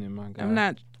deep in it, my guy. I'm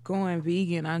not going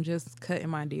vegan. I'm just cutting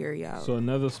my dairy out. So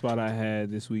another spot I had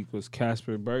this week was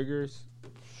Casper Burgers.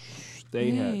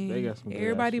 They got some. Good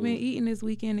Everybody ass been food. eating this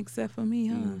weekend except for me,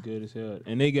 huh? Eating good as hell,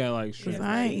 and they got like Cause shrimp.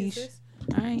 I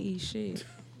ain't eat shit.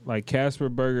 Like Casper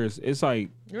Burgers. It's like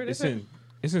Where they it's at?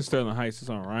 in Sterling Heights. It's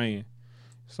on Ryan.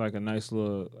 It's like a nice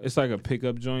little. It's like a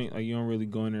pickup joint. Like you don't really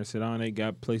go in there and sit down. They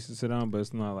got places to sit down, but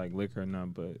it's not like liquor or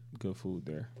nothing. But good food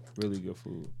there. Really good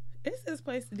food. It's this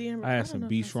place, DM. I had some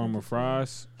beef shawarma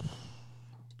fries.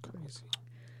 Crazy.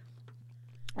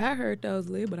 I heard those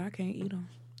lit, but I can't eat them.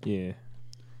 Yeah.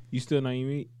 You still not eating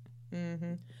meat?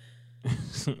 Mm-hmm.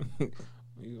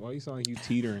 Why you sound like you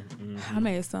teetering? I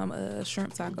made some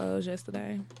shrimp tacos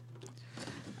yesterday.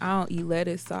 I don't eat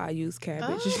lettuce, so I use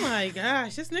cabbage. Oh my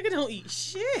gosh, this nigga don't eat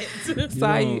shit. You So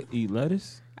don't eat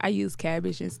lettuce? I use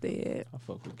cabbage instead. I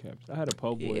fuck with cabbage. I had a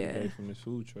po' boy Yeah. today from this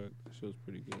food truck. That shit was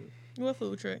pretty good. What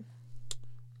food truck?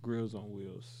 Grills on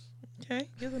Wheels. Okay,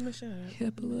 give them a shot.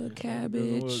 Yep, a little Grills on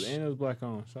Wheels. cabbage, And it was black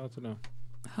on. Shout out to them.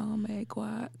 homemade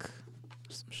guac,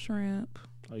 some shrimp.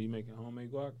 Are you making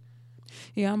homemade guac?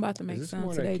 Yeah, I'm about to make this some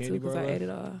more of that today candy too because bar I left? ate it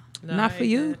all. No, Not I for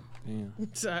ain't you. Damn.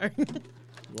 that. Sorry.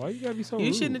 Why you gotta be so You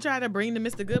rude? shouldn't have tried to bring the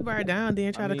Mr. Good Bar down,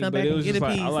 then try I to mean, come but back it and was get just a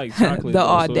like, piece. I like chocolate. The though,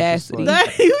 so it's just audacity.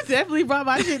 like- you definitely brought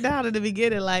my shit down at the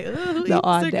beginning, like, oh, who The eats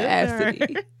Mr. Good Bar?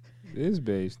 audacity. This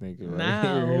beige nigga right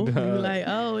No, here. you dog. like,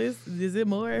 oh, is it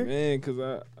more? Man, because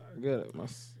I got my...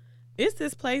 It's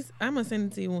this place. I'm gonna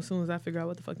send it to you as soon as I figure out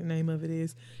what the fuck the name of it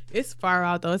is. It's far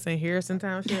out though. It's in Harrison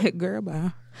Township. Girl,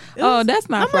 bye. It Oh, was- that's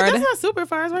not I'm far. like, that's That's- not super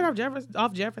far. It's right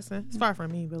off Jefferson. It's far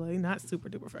from me, but like not super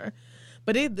duper far.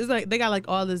 But it's like they got like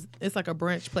all this. It's like a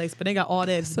brunch place, but they got all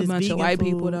that. It's a this bunch of vegan white food.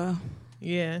 people though.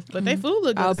 Yeah, but they food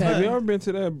look good. I'll as pay. fuck. Have you ever been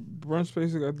to that brunch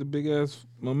place that got the big ass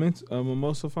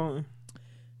mimosa fountain?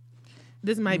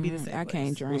 This might be the same. I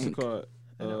can't place. What's it drink. called?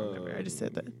 I don't remember. I just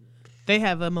said that. They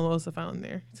have a mimosa fountain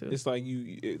there too. It's like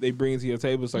they bring it to your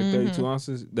table. It's like 32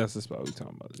 ounces. That's the spot we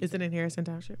talking about. Is it in Harrison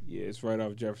Township? Yeah, it's right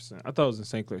off Jefferson. I thought it was in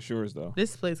St. Clair Shores though.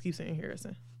 This place keeps saying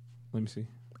Harrison. Let me see.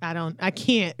 I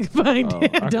can't find Oh,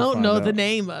 it. I I can don't find know the out.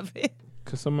 name of it.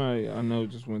 Cause somebody I know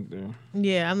just went there.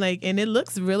 Yeah, I'm like, and it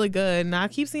looks really good. And I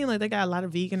keep seeing like they got a lot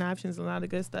of vegan options, a lot of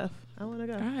good stuff. I want to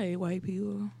go. I hate white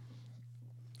people.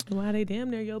 Why they damn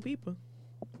near your people?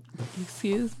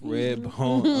 Excuse me. Red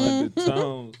bone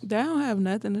undertones. That don't have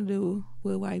nothing to do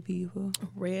with white people.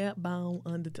 Red bone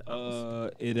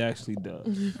undertones. It actually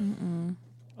does.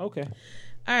 Okay.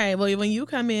 All right. Well, when you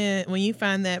come in, when you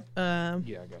find that, Yeah,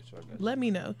 I got you. let me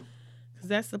know, because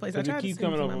that's the place I Cause try it to keeps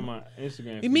send coming to up my on my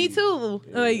Instagram. Me feed. too.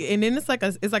 Yeah. Like, and then it's like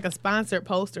a sponsored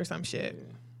post or some shit.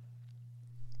 Yeah.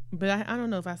 But I don't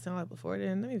know if I saw it before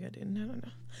then. Maybe I didn't. I don't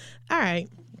know. All right.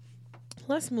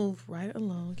 Let's move right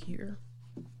along here.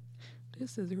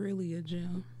 This is really a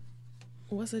gym.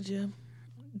 What's a gym?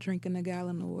 Drinking a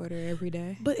gallon of water every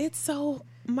day. But it's so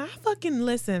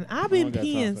listen. I've been don't got time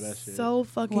peeing for that shit. so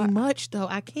fucking Why? much though.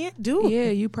 I can't do it. Yeah,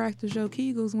 you practice your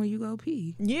Kegels when you go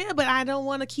pee. Yeah, but I don't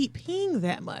want to keep peeing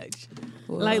that much.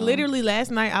 Like Well, literally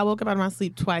last night, I woke up out of my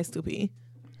sleep twice to pee.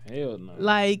 Hell no.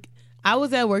 Like I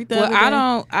was at work the other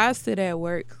day. I sit at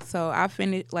work, so I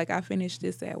finished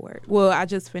this at work. Well, I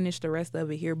just finished the rest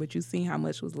of it here, but you seen how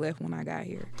much was left when I got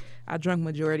here. I drank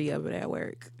majority of it at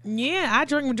work. Yeah, I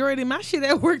drank majority of my shit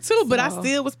at work too, but I So-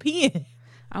 still was peeing.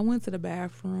 I went to the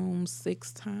bathroom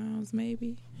 6 times,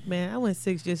 maybe. Man, I went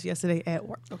 6 just yesterday at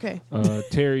work. Okay.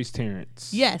 Terry's Terrence.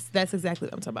 Yes, that's exactly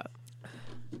what I'm talking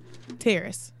about.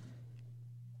 Terrace.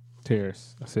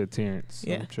 Terrace. I said Terrence.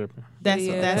 Yeah. I'm tripping. That's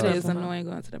yeah, that's that what is I'm talking annoying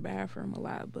going to the bathroom a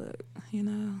lot, but you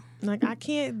know. about. Like I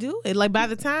can't do it. Like by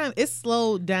the time it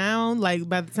slowed down, like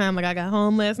by the time like I got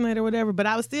home last night or whatever, but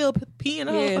I was still peeing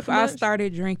a whole Yeah, if fucking I bunch.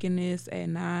 started drinking this at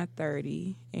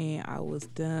 9:30 and I was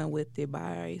done with it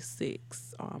by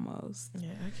 6 almost. Yeah,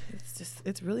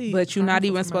 it's really. But you're not harmful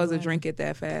even for my supposed to bladder. drink it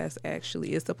that fast.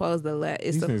 Actually, it's supposed to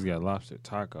These things got lobster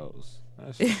tacos.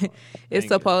 That's just it's thank you.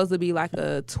 supposed to be like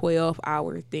a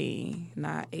 12-hour thing,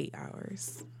 not 8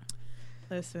 hours.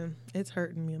 Listen, it's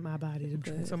hurting me in my body to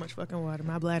drink so much fucking water.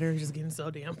 My bladder is just getting so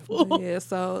damn full. Yeah,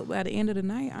 so by the end of the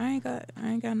night, I ain't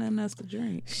got nothing else to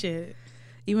drink. Shit,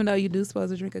 Even though you do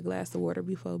supposed to drink a glass of water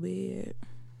before bed.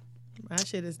 my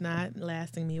shit is not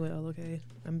lasting me well. Okay,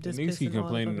 I'm just Niggas keep pissing all the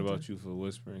complaining fucking about time. you for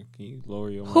whispering. Can you lower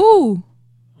your mic? Who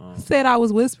Um, said I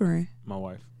was whispering? my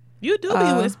wife. You do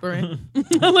be whispering.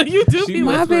 Like you do She be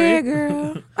My whispering. bad,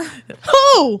 girl.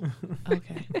 Who?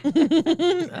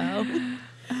 Okay. Oh.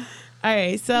 All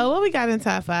right. So what we got in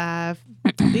top 5?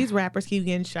 These rappers keep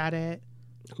getting shot at.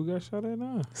 Who got shot at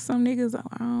now? Some niggas,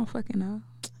 I don't fucking know.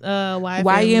 Lucci.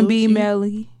 YMB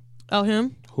Melly. Oh,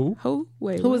 him. Who? Who?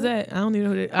 Wait, Who was what? that? I don't even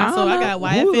know who that. I So don't I know.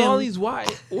 got Who's all YFN. these Y?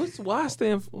 What's Y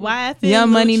stand for? YFN. Young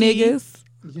Money Lucci, niggas.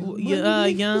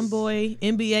 Young Boy,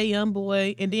 NBA Young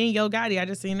Boy, and then Yo Gotti. I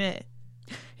just seen that.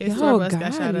 His Yo, tour bus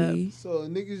got shot up. Gotti. So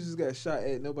niggas just got shot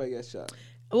at. Nobody got shot.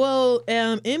 Well,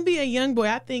 NBA Young Boy,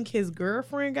 I think his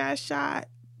girlfriend got shot.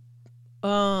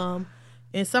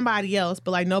 And somebody else,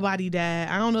 but like nobody died.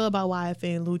 I don't know about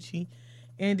YFN Lucci.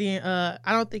 And then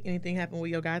I don't think anything happened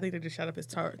with Yo Gotti. I think they just shot up his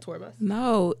tour bus.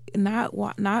 No, not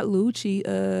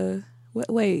Lucci.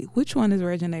 Wait, which one is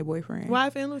Reginae boyfriend?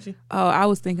 YFN Lucci. Oh, I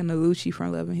was thinking of Lucci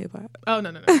from Love and Hip Hop. Oh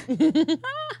no.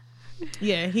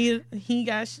 Yeah, he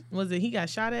got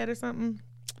shot at or something.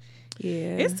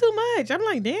 Yeah, It's too much. I'm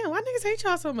like, damn, why niggas hate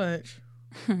y'all so much?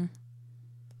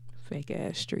 fake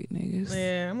ass street niggas.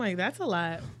 Yeah, I'm like, that's a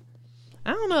lot.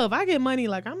 I don't know if I get money,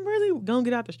 like I'm really gonna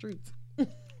get out the streets.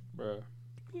 Bro.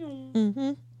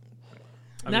 Mm-hmm.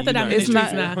 Not that I'm in the It's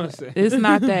streets not- now. It's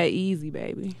not that easy,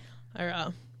 baby.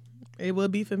 It will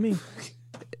be for me.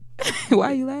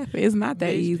 Why you laughing? It's not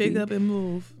that Bitch, easy. pick up and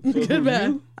move.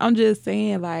 Goodbye. I'm just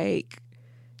saying, like,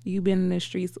 you've been in the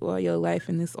streets all your life,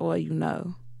 and this all you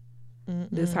know.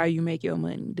 This how you make your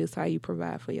money. This how you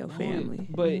provide for your family.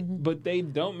 But they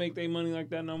don't make their money like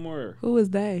that no more. Who is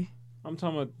they? I'm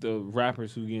talking about the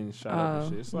rappers who getting shot up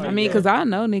and shit. It's like, I mean, because I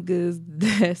know niggas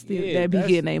that be that's-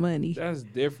 getting their money. that's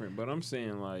different. But I'm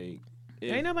saying like,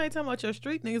 Ain't nobody talking about your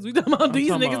street niggas. We talking about these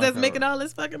talking niggas about that's like making all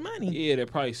this fucking money. yeah, they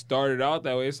probably started out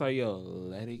that way. It's like, yo,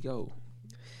 let it go.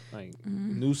 Like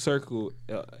new circle,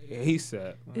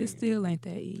 ASAP. Like, It still ain't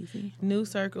that easy. New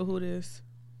circle, who this?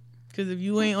 Because if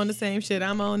you ain't on the same shit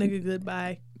I'm on, nigga,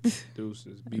 goodbye.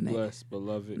 deuces. Be And they- blessed,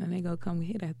 beloved. And they gonna come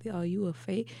hit at the, oh, you a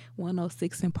fake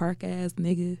 106 and Park ass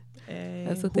nigga. Hey,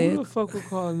 That's what Who they. the fuck would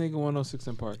call a nigga 106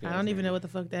 in Park? I don't even know what the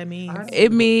fuck that means.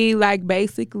 It mean like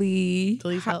basically.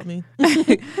 Please help me.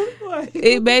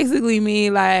 It basically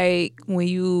mean like when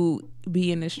you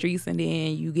be in the streets and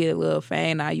then you get a little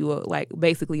fame. Now you are like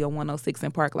basically a 106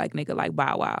 in Park like nigga like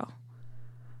Bow Wow.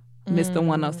 Mr.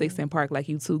 106 in Park like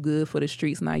you too good for the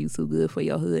streets. Now you too good for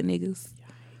your hood niggas.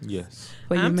 Yes.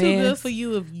 For your I'm too mans. good for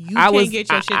you if you can't get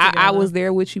your shit together. I was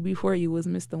there with you before you was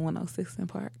Mr. 106 in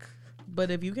Park.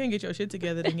 But if you can't get your shit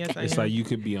together, then yes, I It's am. like you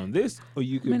could be on this or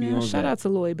you could be Man, on shout that. out to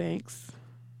Lloyd Banks.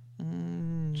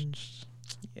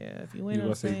 Yeah, if you You ain't on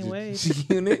the about to say same way.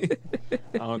 G-Unit?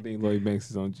 I don't think Lloyd Banks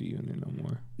is on G-Unit no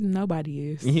more. Nobody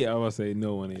is. Yeah, I was say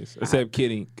no one is except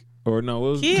Kid Ink. Or no,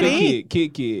 it was Kid Ink?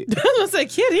 Kid. I was gonna say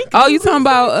Kid Ink. Oh, you talking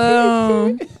about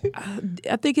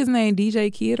I think his name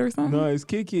DJ Kid or something? No, it's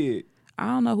Kid. I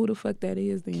don't know who the fuck that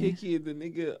is then. Kid, the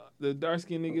nigga, the dark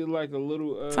skinned nigga, like a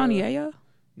little. Tony Ayo?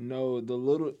 No, the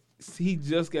little. He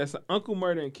just got Uncle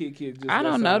Murder and Kid. Just I got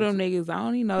don't know signed them niggas. I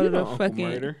only know You the know Uncle fucking.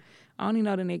 Murder. I only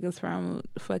know the niggas from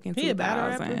fucking He a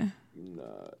battle 2000. rapper? Nah.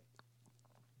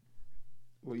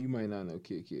 Well, you might not know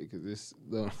Kid because this.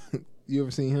 You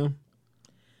ever seen him?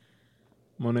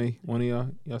 Monet, one of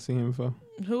y'all seen him before?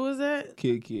 Who was that?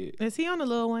 Kid. Is he on the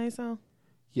Lil Wayne song?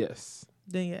 Yes.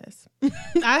 Then yes.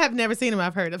 I have never seen him.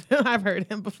 I've heard of him. I've heard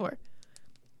him before.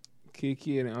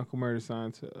 Kid and Uncle Murder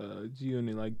signed to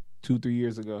G-Unit like 2-3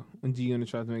 years ago when G-Unit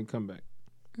tried to make a comeback.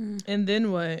 And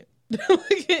then what?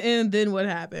 And then what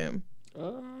happened?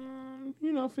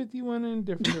 50 went in a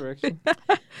different direction.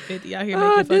 50 out here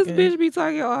Oh, making this fucking. bitch be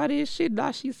talking all this shit.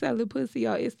 Now she selling pussy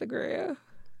on Instagram.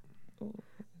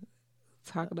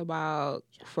 Talking about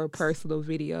for personal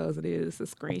videos. It is a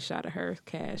screenshot of her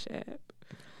Cash App.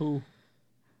 Who?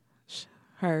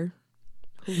 Her.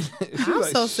 I'm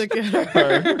so sick of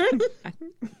her.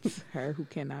 Her who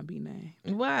cannot be named.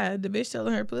 Why? The bitch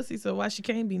selling her pussy, so why she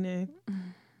can't be named?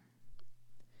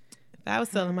 If I was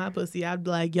selling my pussy, I'd be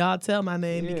like, y'all tell my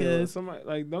name because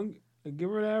somebody don't give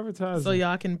her the advertising. so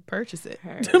y'all can purchase it.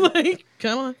 Her. Like,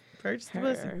 come on, purchase the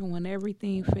pussy. Her. When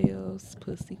everything fails,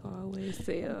 pussy always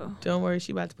sell. Don't worry,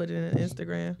 she about to put it in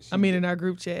Instagram. I mean, in our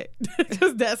group chat,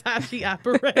 because that's how she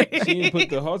operates. She didn't put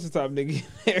the halter top nigga in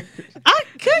there.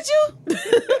 Could you?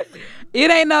 It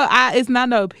ain't it's not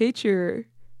no picture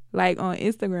like on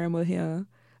Instagram of him.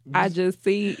 I just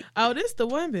see, Oh, this the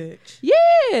one bitch.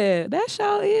 yeah, that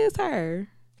show is her.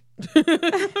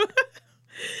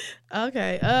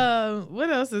 Okay. What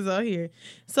else is on here?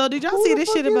 So did y'all see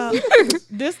this shit about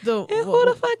this? The And who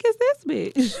the fuck is this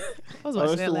bitch? I was Oh,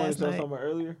 watching that's that the one last that I was night. talking about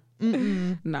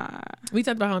earlier. Nah. We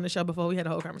talked about her on the show before. We had a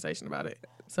whole conversation about it.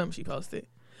 Something she posted.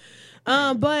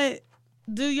 But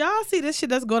do y'all see this shit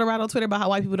that's going around on Twitter about how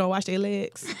white people don't wash their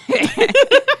legs?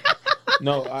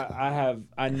 No,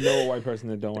 I know a white person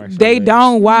that don't wash. They their legs.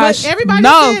 don't wash. But everybody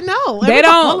no, said no. They Everybody-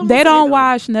 all of them don't. They said don't no.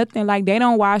 wash nothing. Like they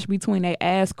don't wash between their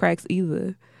ass cracks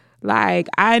either. Like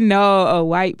I know a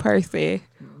white person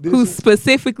who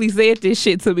specifically said this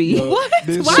shit to me. What?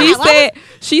 This- Why?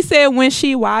 She said when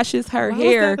she washes her Why was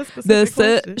hair, that a the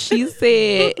specific question? she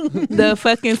said the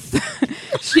fucking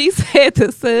she said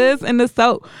the suds and the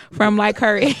soap from like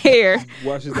her hair.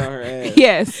 washes down her ass.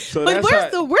 Yes. So But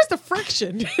that's where's the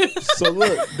friction? so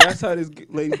look, that's how this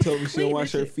lady told me she don't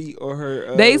wash her feet or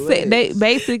her. They said they legs.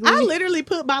 basically I literally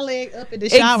put my leg up in the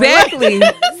shower. exactly.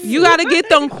 You got to get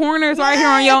them corners right here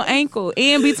on your ankle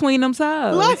and between them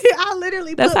toes. Like, I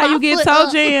literally. That's put how my you get foot toe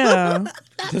up. jam.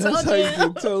 That's how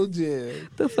you get toe jam.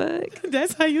 The fuck?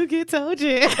 That's how you get toe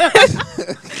jam.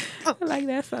 Like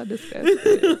that's so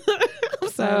disgusting. I'm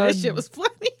sorry, that shit was funny.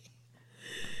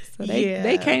 So they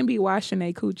Yeah. can't be washing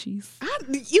their coochies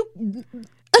You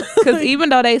because even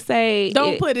though they say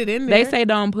don't it- put it in there. they say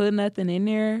don't put nothing in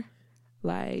there.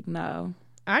 Like no.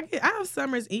 I have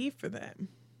Summer's Eve for that.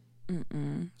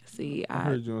 See, I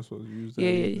heard you weren't supposed to use that. Yeah.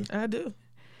 either. I do.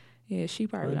 Yeah, she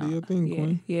probably Right, don't. do your thing, yeah,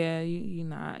 queen. yeah, you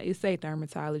know, it say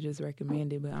dermatologist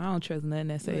recommended, but I don't trust nothing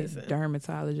that says Listen.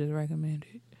 dermatologist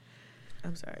recommended.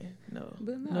 I'm sorry. No.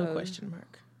 But No no. question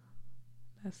mark.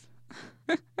 That's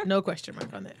No question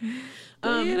mark on that.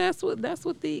 But yeah, that's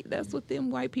what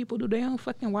them white people do. They don't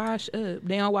fucking wash up.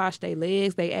 They don't wash their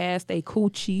legs, they ass, they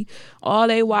coochie. All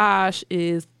they wash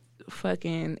is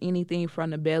fucking anything from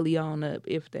the belly on up,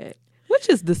 if that. Which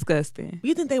is disgusting.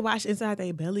 You think they wash inside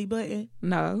their belly button?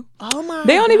 No. Oh my!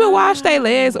 They don't even wash their God.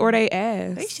 legs or their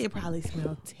ass. They shit probably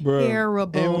smell Bro.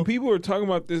 terrible. And when people were talking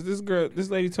about this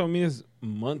lady told me this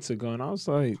months ago, and I was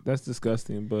like, "That's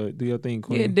disgusting." But do your thing,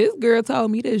 queen. Yeah, this girl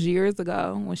told me this years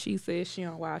ago when she said she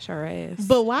don't wash her ass.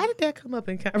 But why did that come up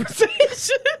in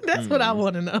conversation? That's what I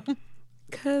want to know.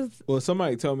 Cause Well,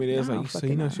 somebody told me this, I like, don't so fucking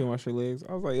she know. don't wash her legs.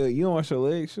 I was like, you don't wash your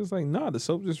legs? She was like, nah, the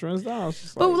soap just runs down. I was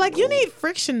just But like you whoa. need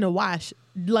friction to wash.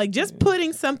 Like just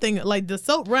putting something like the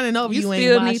soap running over you you ain't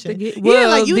still washing. need to get. Yeah, Well,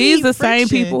 like you these need the same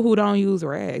friction. people who don't use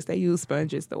rags. They use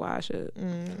sponges to wash it.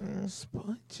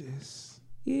 Sponges.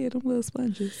 Yeah, them little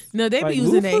sponges. No, they Like be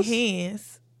using their loofahs?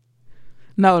 hands.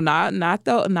 No, not a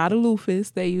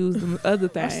loofahs. They use them other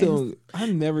things.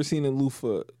 I've never seen a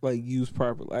loofah like used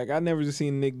properly. Like I never just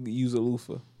seen a nigga use a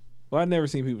loofah. Well, I've never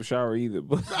seen people shower either.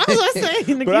 But I was gonna say,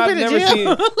 nigga, but you I've been in never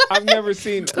jail. seen. I've never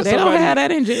seen. They don't have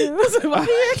that in jail. Why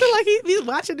he acting like he's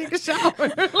watching niggas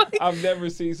shower? Like, I've never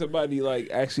seen somebody like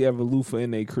actually have a loofah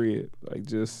in their crib. Like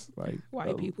just like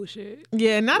White people shit.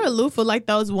 yeah, not a loofah like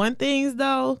those one things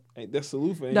though. Ain't that's a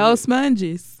loofah. Ain't Those it?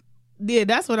 sponges. Yeah,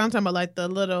 that's what I'm talking about. Like the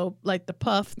little, like the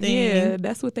puff thing. Yeah,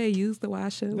 that's what they use to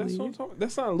wash it That's with. what I'm talking.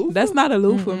 That's not a loofah. That's not a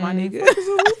loofah, my nigga. What is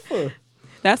a loofah?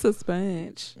 That's a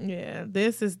sponge. Yeah,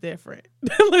 this is different.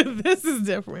 This is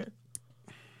different.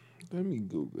 Let me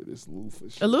Google this loofah.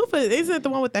 Shit. A loofah isn't it the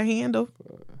one with the handle?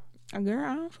 Girl,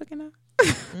 I don't fucking know.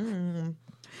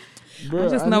 Bruh,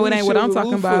 just know knew it this ain't what shit I'm was a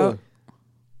talking loofah. about.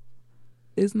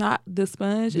 It's not the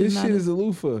sponge. This It's not shit is a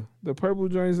loofah. The purple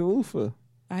joint is a loofah.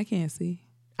 I can't see.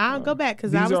 I'll go back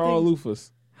because These I was are all thinking,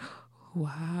 loofahs.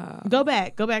 Wow. go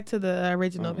back to the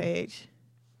original page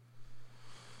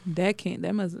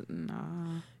That must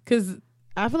nah. because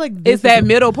I feel like this It's that is-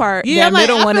 middle part. Yeah, that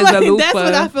middle I one feel is like a loofah. That's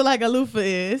what I feel like a loofah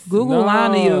is. Google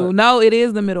lying to you. No, it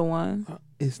is the middle one.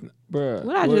 It's not, bruh.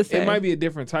 What I just It say? might be a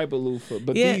different type of loofah,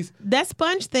 but Yeah, these. that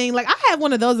sponge thing. Like I have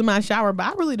one of those in my shower, but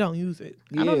I really don't use it.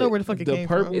 I don't know where the fuck it the came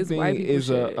purple from. It's white thing people is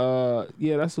shit.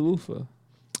 yeah, that's a loofah.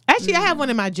 Actually, I have one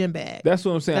in my gym bag. That's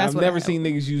what I'm saying. That's I've what I never have. seen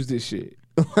niggas use this shit.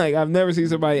 Like I've never seen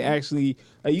somebody actually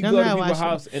like you I'm go to not people's watching.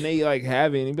 house and they like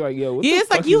have it and be like, yo, what Yeah, the it's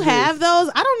like fuck you is this? have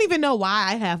those. I don't even know why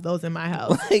I have those in my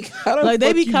house. Like, how the Like they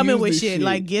fuck be you coming use with this shit,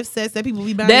 like gift sets that people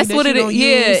be buying. That's that what you it is. don't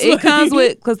Yeah, use. it comes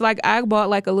with because like I bought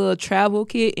like a little travel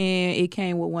kit and it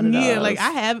came with one of those. Yeah, like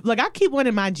I keep one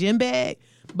in my gym bag,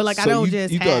 but like I So don't you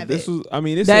just thought have this it. was I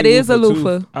mean, it's That is a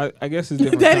loofah. too. I guess it's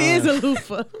different That kinds. is a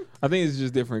loofah. I think it's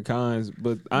just different kinds,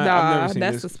 but I've nah, never seen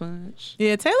that's this. a sponge.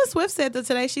 Yeah, Taylor Swift said that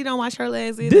today she don't wash her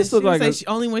legs either. This look She like say a- she,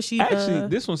 only when she Actually,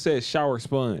 this one says shower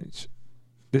sponge.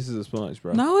 This is a sponge,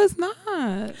 bro. No, it's not.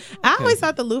 I always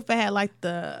thought the loofah had like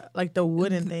the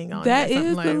wooden thing on That it. or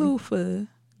something is like- the loofah.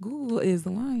 Google is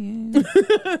lying.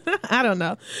 I don't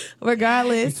know. You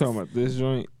Regardless, talking about this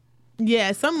joint?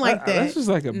 yeah, something like That's that. just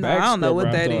like a No, back I don't know what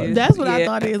scrubber, I that thought. is. That's what I Yeah.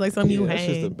 thought it is, like something you That's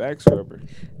just a hang. back scrubber.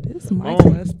 This mic Oh.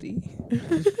 musty. Talking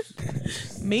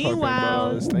about all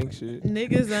Meanwhile, this stink shit.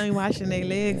 niggas ain't washing their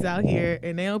legs out here,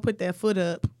 and they don't put that foot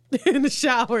up in the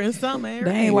shower and something. Ain't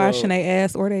They right. ain't washing their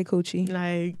ass or their coochie.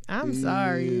 Like, I'm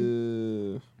sorry.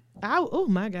 Yeah. Oh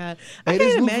my god, I Hey,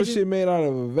 this can't loofah imagine. shit made out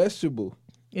of a vegetable.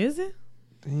 Is it?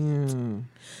 Damn.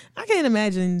 I can't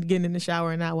imagine getting in the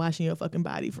shower and not washing your fucking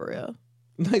body for real.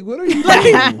 Like, what are you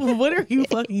Like, doing? what are you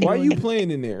fucking Why are doing? you playing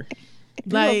in there?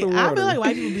 Get Like, out the I water. feel like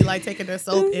white people be like taking their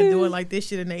soap and doing like this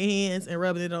shit in their hands and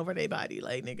rubbing it over their body.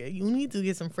 Like, nigga, you need to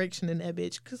get some friction in that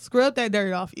bitch. Scrub that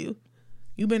dirt off you.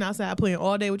 You been outside playing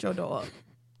all day with your dog,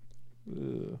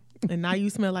 Ugh. and now you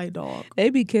smell like dog. They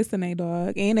be kissing their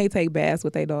dog and they take baths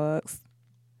with their dogs.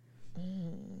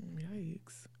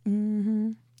 Yikes.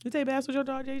 Mm-hmm. You take baths with your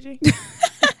dog, JG?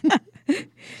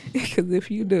 Because if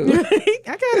you do,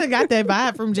 I kind of got that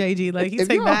vibe from JG. Like, he If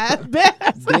take y'all-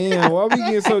 baths. Damn, why we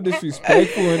getting so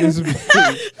disrespectful in this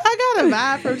bitch? I got a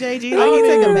vibe from JG. I Like, he don't,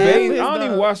 take a even bath bathe. with his I don't even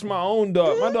dog. wash my own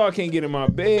dog. My dog can't get in my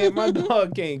bed. My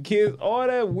dog can't kiss. All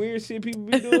that weird shit people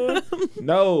be doing.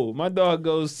 No, my dog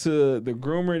goes to the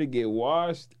groomer to get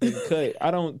washed and cut.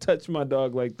 I don't touch my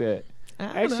dog like that.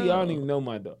 Actually, I don't even know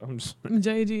my dog. I'm just,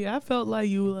 JG, I felt like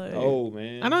you like. oh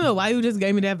man. I don't know why you just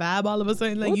gave me that vibe all of a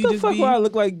sudden. Like What you the just fuck be. would I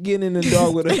look like getting in the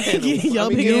dog with a handle? Yo,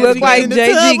 big getting ass you look be like getting in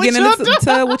the tub JG with getting in your the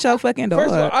tub with your fucking dog.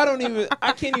 First of all,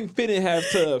 I can't even fit in half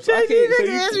tubs. I JG, can't. So big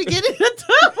ass be you, getting in the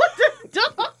tub with the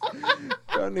dog.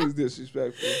 y'all niggas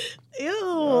disrespectful. Ew.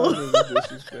 Y'all niggas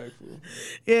disrespectful.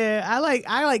 Yeah, I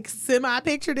like semi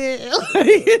pictured it. Like,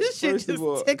 this shit First just of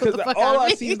all, tickled because the fuck all out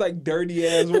I of see me. is like dirty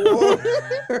ass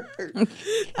water.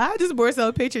 I just more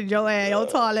so pictured your ass, your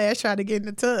tall ass trying to get in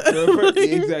the tub.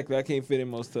 Exactly, I can't fit in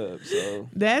most tubs, so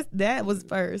That was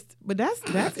first, but that's I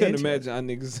couldn't interesting. imagine how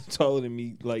niggas taller than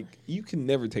me. Like you can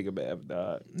never take a bath,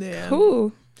 dog. Yeah.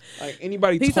 Cool. Like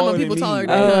anybody He's taller talking than about me.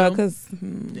 people taller than like, him. Because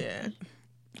Yeah.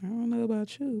 I don't know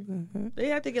about you, but They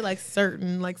have to get like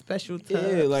certain like special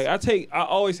tubs. yeah, like I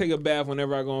always take a bath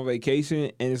whenever I go on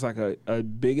vacation, and it's like a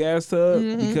big ass tub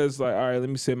Mm-hmm. because like all right, let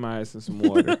me sit my ass in some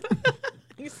water.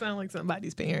 you sound like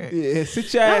somebody's parent. Yeah,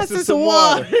 sit your Nah, ass in sit some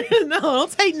water. No,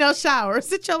 don't take no shower.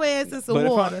 Sit your ass in some But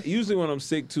water. usually when I'm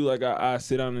sick too, like I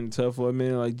sit down in the tub for a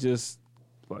minute, like just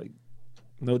like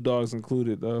no dogs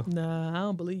included though. Nah, I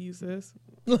don't believe you, sis.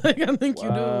 Like, I think you do.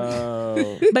 Wow.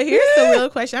 But here's the real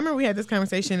question. I remember we had this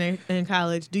conversation in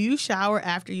college. Do you shower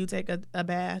after you take a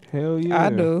bath? Hell yeah.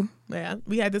 I do. Yeah,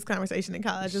 we had this conversation in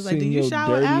college. It's like, do Sitting you your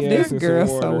shower dirty after? ass This in some girl's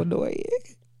so water. annoying.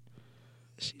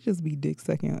 She just be dick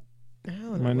sucking. I don't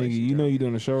know My what nigga, she's you know doing. you're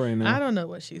doing a show right now. I don't know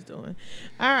what she's doing.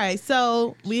 All right,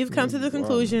 so we've come to the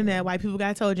conclusion that white people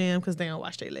got toe jam because they don't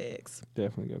wash their legs.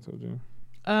 Definitely got told you.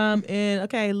 And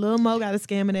okay, Lil Mo got a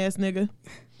scamming ass nigga.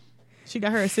 She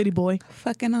got her a city boy.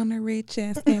 Fucking on a rich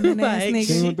ass scamming ass Like, She ain't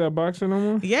nigga. with that boxer no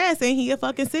more? Yes, and he a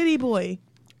fucking city boy.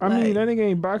 I mean, Like- that nigga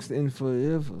ain't boxed in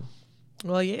forever.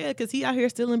 Well, yeah, because he out here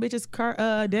stealing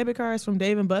bitches' debit cards from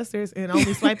Dave and Buster's and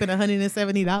only swiping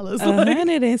 $170.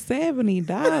 $170.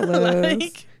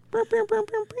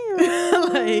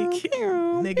 Like,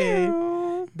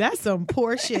 nigga, that's some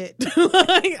poor shit.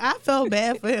 Like, I felt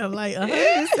bad for him. Like,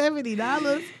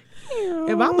 $170.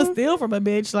 If I'ma steal from a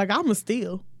bitch, like, I'ma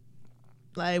steal.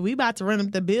 Like, we about to run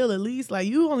up the bill at least. Like,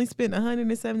 you only spent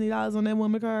 $170 on that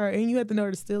woman card and you had to know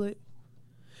her to steal it.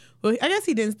 Well, I guess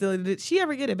he didn't steal it. Did she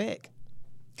ever get it back?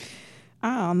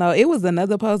 I don't know. It was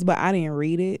another post, but I didn't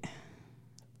read it.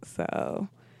 So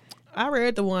I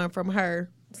read the one from her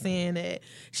saying that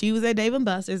she was at Dave and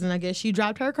Buster's and I guess she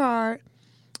dropped her card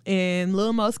and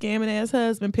Lil Mo scamming ass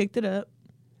husband picked it up.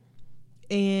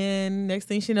 And next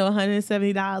thing she know,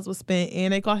 $170 was spent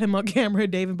and they caught him on camera,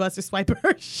 Dave and Buster's swiping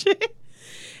her shit.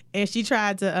 And she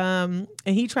tried to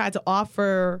and he tried to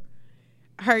offer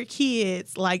her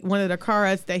kids like one of the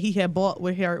cards that he had bought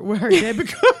with her debit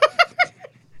card.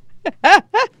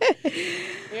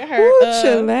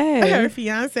 Yeah, her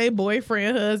fiance,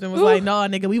 boyfriend, husband was like, "No,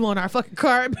 nigga, we want our fucking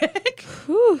card back."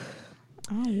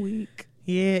 I'm weak.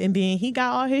 Yeah, and then he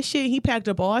got all his shit. He packed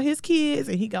up all his kids,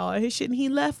 and he got all his shit, and he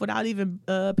left without even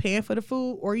paying for the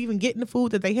food or even getting the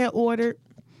food that they had ordered.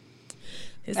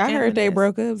 I heard they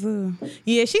broke up too.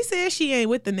 Yeah, she said she ain't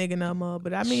with the nigga no more,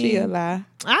 but I mean, She a lie.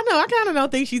 I know. I kind of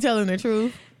don't think she telling the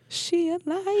truth. She a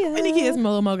liar. How many kids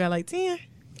Lil Mo got? Like 10.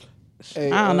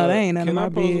 Hey, I don't know. They ain't none can of I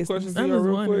my pose a business. question to I'm you just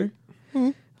real wondering.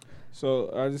 quick?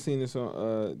 So I just seen this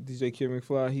on DJ Kid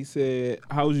McFly. He said,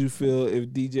 "How would you feel if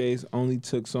DJs only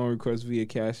took song requests via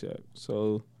Cash App?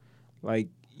 So, like,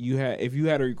 if you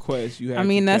had a request, you had. I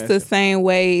mean, to that's Cash the App. same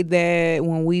way that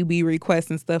when we be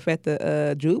requesting stuff at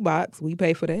the jukebox, we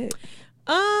pay for that.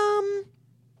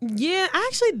 Yeah, I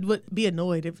actually would be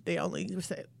annoyed if they only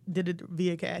did it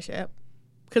via Cash App.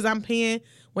 Because I'm paying,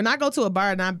 when I go to a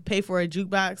bar and I pay for a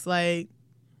jukebox, like,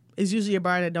 it's usually a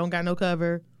bar that don't got no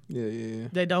cover. Yeah.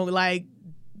 They don't, like,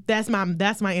 that's my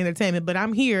entertainment. But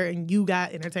I'm here and you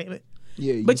got entertainment.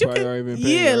 Yeah, you But you probably can, already been paid.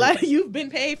 yeah, right? like, you've been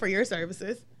paid for your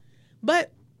services.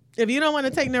 But if you don't want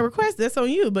to take no request, that's on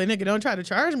you. But nigga, don't try to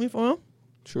charge me for them.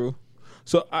 True.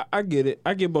 So I get it.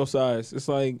 I get both sides. It's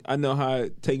like I know how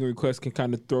taking requests can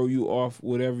kind of throw you off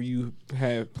whatever you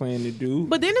have planned to do.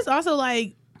 But then it's also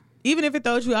like, even if it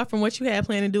throws you off from what you had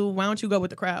planned to do, why don't you go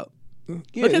with the crowd? Yeah,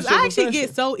 Because it's your I actually profession.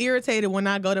 get so irritated when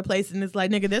I go to places and it's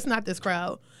like, nigga, that's not this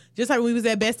crowd. Just like when we was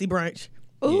at Bestie Brunch.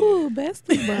 Ooh,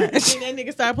 bestie brunch. And that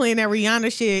nigga started playing that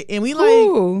Rihanna shit. And we like,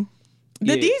 Ooh.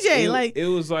 the Yeah, DJ, it, like, it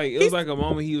was like a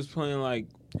moment he was playing like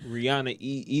Rihanna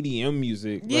EDM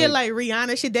music. yeah, like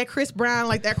Rihanna shit, that Chris Brown,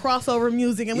 like that crossover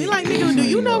music. And we like, nigga, do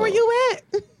you know where you at?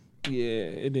 yeah,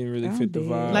 it didn't really I'm fit the dead.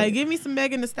 vibe. Like, give me some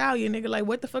Megan Thee Stallion, nigga. Like,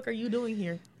 what the fuck are you doing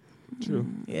here? True.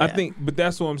 Yeah. I think, but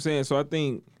that's what I'm saying. So I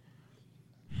think.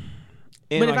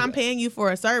 and But if like, I'm paying you for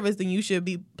a service, then you should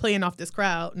be playing off this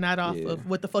crowd, not off Yeah. of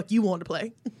what the fuck you want to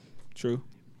play. true.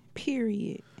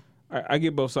 Period. I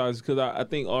get both sides because I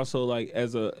think also like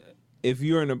if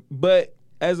you're but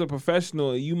as a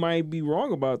professional, you might be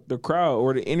wrong about the crowd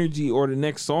or the energy or the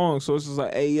next song. So it's just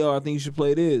like, hey, yo, I think you should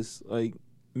play this. Like,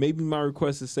 maybe my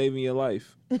request is saving your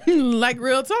life. Like,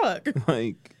 real talk.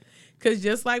 Like, Because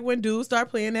just like when dudes start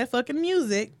playing that fucking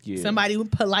music, Yeah. somebody who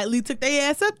politely took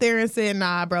their ass up there and said,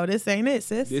 nah, bro, this ain't it,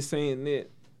 sis. this ain't it.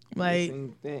 Like, This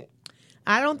ain't that.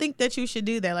 I don't think that you should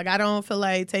do that. Like, I don't feel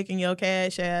like taking your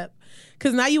Cash App.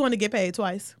 Because now you want to get paid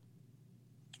twice.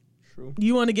 True.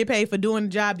 You want to get paid for doing the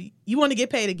job. You want to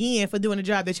get paid again for doing a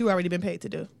job that you already been paid to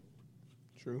do.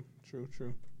 True.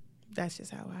 That's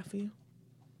just how I feel.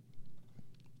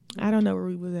 I don't know where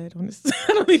we was at on this.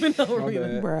 I don't even know where My we was.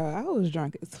 bad. Bro, I was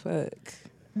drunk as fuck.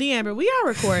 D'Amber, we are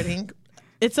recording.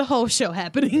 It's a whole show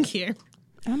happening here.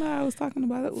 I know I was talking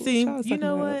about it. See, Y'all was you talking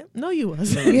know about what? No, you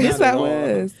wasn't. Yes, Not I at all.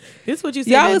 was. This is what you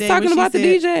said. Y'all that was day talking when she about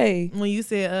the said- DJ. when you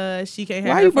said she can't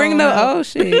have Why her you bringing phone up out. old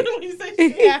shit? When you said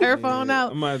she can't have her phone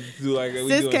out. I'm about to do like we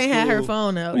Sis do in can't have her school.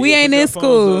 phone out. We gonna ain't put your in phones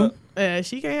school. up.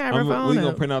 She can't have her We phone gonna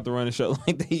out. print out the running show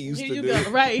like they used Here to you do.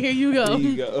 go. Right, here you go. There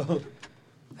you go.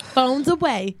 Phones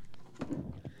away.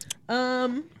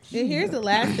 And here's the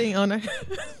last thing on her.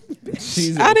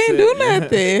 She's I didn't do upset.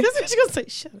 nothing. This is what she gonna say.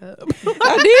 Shut up.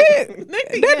 I did.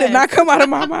 Nigga, That did not come out of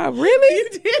my mouth. Really?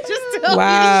 You did just tell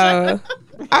Wow.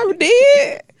 me. I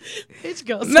did. Bitch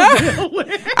goes No. somewhere.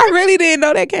 I really didn't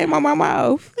know that came out of my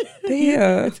mouth.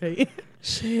 Damn. Tell you.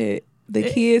 Shit. The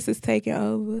kids is taking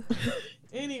over.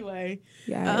 Anyway,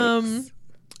 Yikes.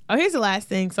 here's the last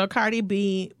thing. So Cardi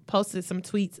B posted some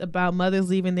tweets about mothers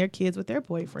leaving their kids with their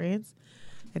boyfriends,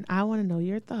 and I want to know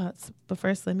your thoughts. But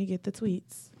first, let me get the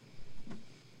tweets.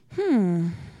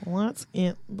 Once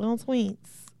in those tweets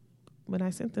when I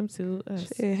sent them to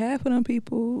us. Shit, half of them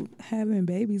people having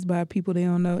babies by people they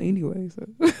don't know anyway.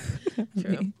 So.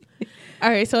 True. All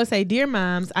right, so it say, Dear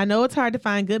moms, I know it's hard to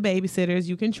find good babysitters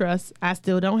you can trust. I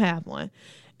still don't have one.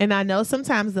 And I know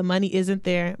sometimes the money isn't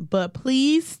there, but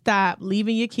please stop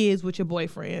leaving your kids with your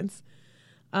boyfriends.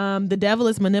 The devil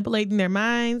is manipulating their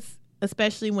minds,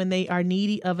 especially when they are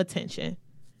needy of attention.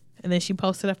 And then she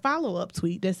posted a follow-up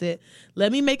tweet that said,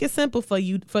 let me make it simple for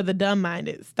you, for the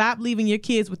dumb-minded. Stop leaving your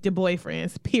kids with your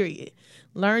boyfriends, period.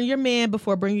 Learn your man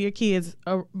before bringing your kids,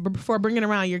 before bringing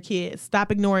around your kids.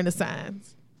 Stop ignoring the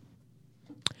signs.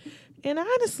 And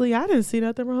honestly, I didn't see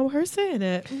nothing wrong with her saying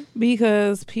that.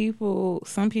 Because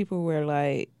some people were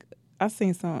like, I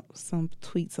seen some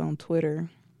tweets on Twitter,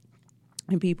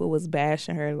 and people was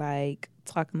bashing her, like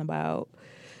talking about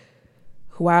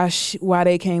why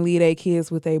they can't leave their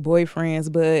kids with their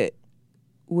boyfriends. But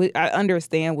I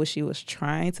understand what she was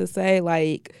trying to say.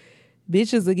 Like,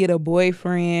 bitches will get a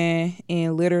boyfriend,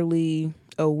 and literally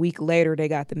a week later they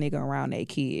got the nigga around their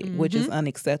kid, which is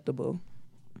unacceptable.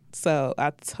 So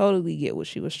I totally get what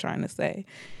she was trying to say.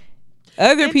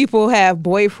 Other people have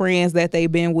boyfriends that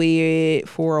they've been with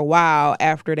for a while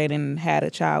after they didn't had a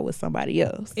child with somebody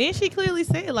else. And she clearly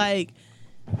said, like,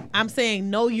 I'm saying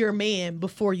know your man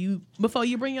before you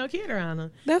bring your kid around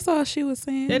him. That's all she was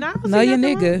saying. And I don't know see your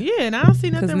nothing nigga. wrong. Yeah, and I don't see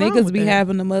nothing Because wrong niggas with be that.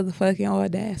 having the motherfucking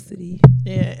audacity.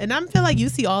 Yeah, and I feel like you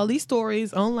see all these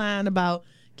stories online about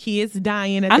kids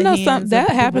dying at I the know hands that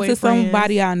of happened to boyfriends.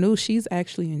 somebody I knew. She's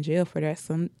actually in jail for that.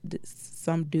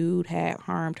 Some dude had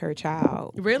harmed her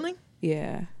child. Really?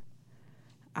 Yeah.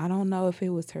 I don't know if it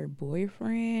was her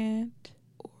boyfriend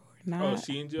or not. Oh,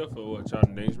 she in jail for what? Child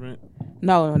endangerment?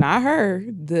 No, not her.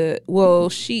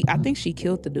 I think she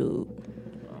killed the dude.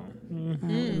 I don't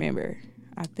remember.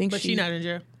 I think But she not in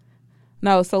jail.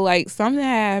 No, so like something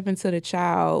had happened to the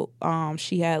child.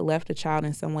 She had left the child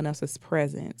in someone else's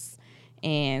presence,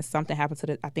 and something happened to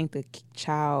the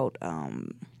child.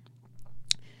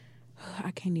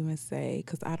 I can't even say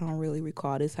because I don't really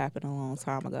recall. This happened a long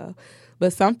time ago,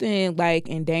 but something like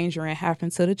endangering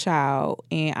happened to the child,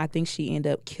 and I think she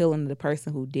ended up killing the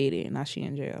person who did it. Now she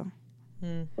in jail.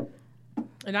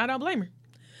 And I don't blame her.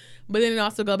 But then it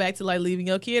also go back to like leaving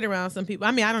your kid around some people.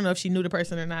 I mean, I don't know if she knew the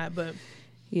person or not, but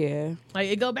Yeah, like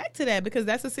it go back to that because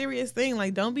that's a serious thing.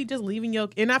 Like, don't be just leaving your.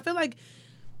 And I feel like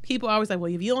people always like,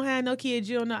 well, if you don't have no kids,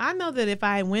 you don't know. I know that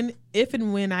if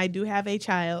and when I do have a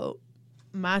child,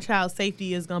 my child's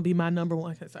safety is gonna be my number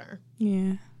one concern.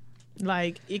 yeah.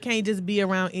 Like, it can't just be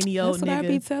around any old That's what I nigga.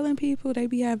 be telling people. They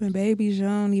be having babies. You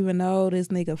don't even know this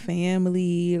nigga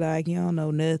family. Like, you don't know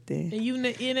nothing.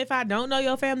 And if I don't know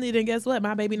your family, then guess what?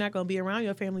 My baby not gonna be around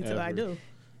your family till I Ever. do.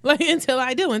 Like, until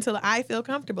I feel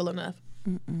comfortable enough.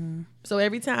 So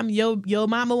every time your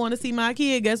mama want to see my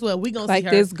kid, guess what? We gonna Like see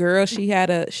her. this girl,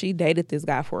 she dated this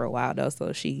guy for a while though,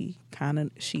 so she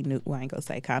knew. Well, I ain't gonna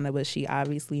say kinda, but she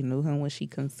obviously knew him when she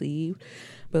conceived.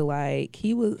 But like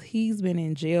he's been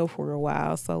in jail for a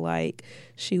while, so like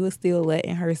she was still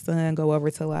letting her son go over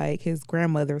to like his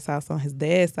grandmother's house on his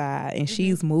dad's side, and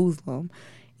she's Muslim,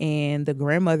 and the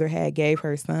grandmother had gave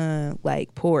her son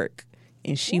like pork.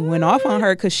 And she went off on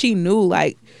her because she knew,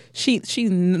 like, she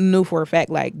knew for a fact,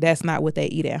 like, that's not what they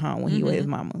eat at home when he with his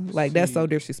mama. Like, that's so I'm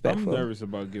disrespectful. nervous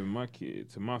about giving my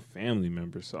kid to my family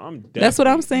members, so I'm definitely, That's what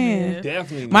I'm saying. Yeah.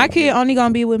 definitely My not kid giving- only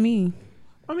gonna be with me.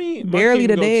 I mean, my barely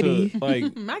kid the can go to, daddy.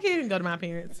 like, my kid can go to my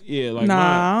parents. yeah, like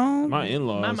Nah. my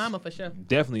in-laws. My mama for sure.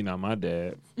 Definitely not my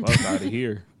dad. Fuck out of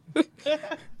here.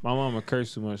 My mama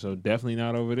cursed too much, so definitely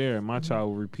not over there. My child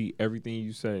will repeat everything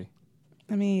you say.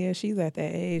 I mean, yeah, she's at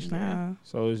that age now.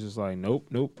 So it's just like, nope,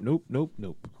 nope, nope, nope,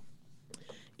 nope.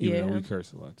 Even though Yeah. we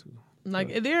curse a lot too. Like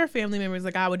if there are family members,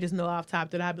 like I would just know off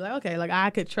top that I'd be like, okay, like I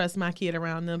could trust my kid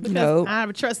around them because Nope. I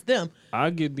would trust them. I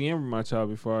give D'Amber my child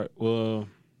before.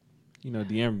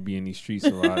 D'Amber be in these streets a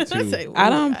lot I too. say, I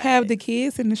don't "Ooh, have the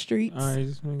kids in the streets. All right,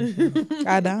 just making sure.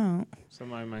 I don't.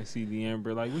 Somebody might see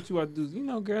D'Amber like, what you about to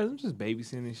do? Girls, I'm just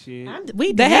babysitting and shit.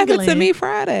 we That happened to dangling." me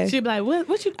Friday. She'd be like,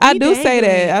 what you? I we do say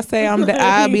dangling." that. I say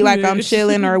I'll be like I'm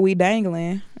chilling or we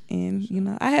dangling.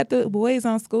 And I had the boys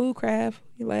on Schoolcraft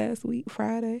last week,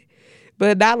 Friday.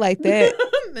 But not like that.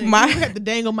 I had to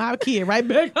dangle my kid right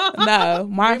back on. No,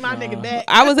 Bring my nigga back.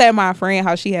 I was at my friend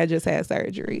house. She had just had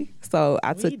surgery. So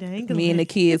I We took dangling. me and the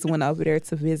kids went over there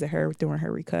to visit her during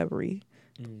her recovery.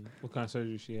 What kind of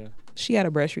surgery she had? She had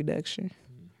a breast reduction.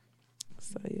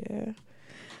 So yeah.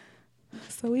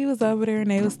 So we was over there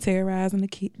and they was terrorizing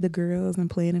the girls and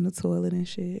playing in the toilet and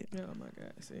shit. Oh my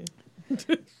god!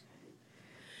 See,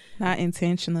 Not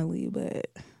intentionally, but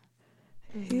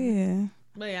yeah.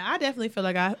 but yeah, I definitely feel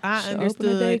like I Should open a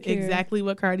understood daycare. exactly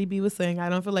what Cardi B was saying. I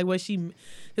don't feel like what she,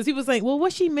 because people saying, well,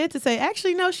 what she meant to say.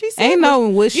 Actually, no, she said. Ain't know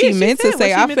what she yeah, meant to said what say.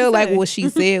 she I meant feel to like say. what she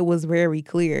said was very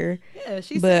clear. Yeah,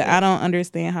 she But said. I don't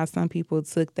understand how some people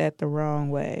took that the wrong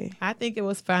way. I think it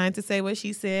was fine to say what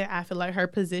she said. I feel like her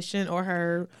position or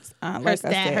her Like I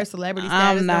said, her celebrity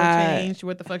I'm status not- don't change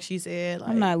what the fuck she said. Like,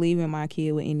 I'm not leaving my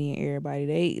kid with any and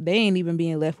everybody. They ain't even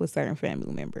being left with certain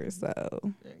family members.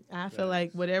 So I feel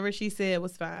like whatever she said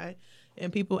was fine,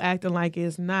 and people acting like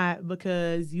it's not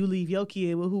because you leave your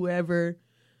kid with whoever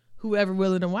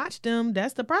willing to watch them.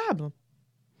 That's the problem.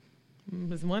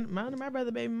 Because one of my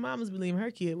brother baby mamas be leaving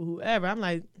her kid with whoever. I'm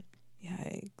like,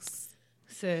 yikes.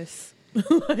 sis,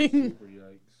 like,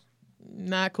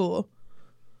 not cool.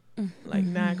 Like,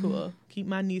 not cool. Keep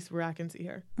my niece where I can see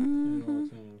her.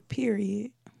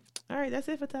 Period. All right, that's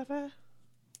it for top five.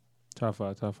 Top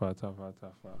five.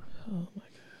 Oh my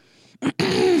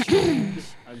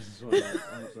I just want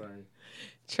I'm sorry.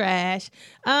 trash.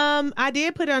 I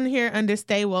did put on here under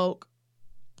stay woke.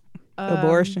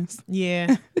 Abortions.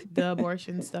 Yeah, the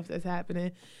abortion stuff that's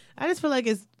happening. I just feel like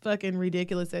it's fucking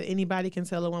ridiculous that anybody can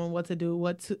tell a woman what to do,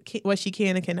 what she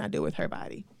can and cannot do with her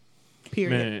body.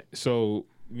 Period. Man, so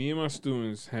me and my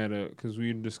students because we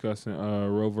were discussing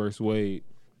Roe versus Wade,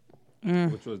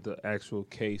 which was the actual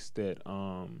case that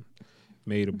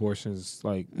made abortions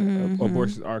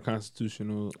abortions are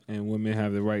constitutional and women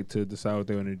have the right to decide what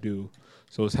they want to do.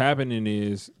 So what's happening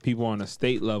is people on a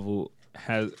state level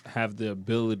have the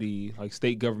ability, like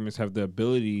state governments have the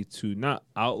ability to not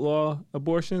outlaw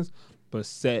abortions, but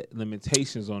set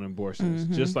limitations on abortions,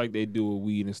 just like they do with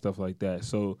weed and stuff like that.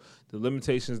 So the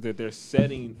limitations that they're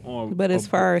setting on, But as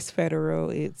far as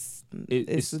federal, it's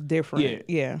different.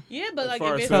 Yeah. Yeah, but as like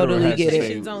far if as it's federal, Totally has to get it. stay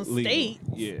limitations on legal. state,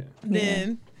 Yeah.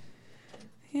 then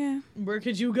Yeah. where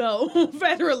could you go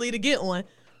federally to get one?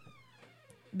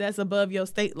 That's above your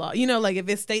state law. Like if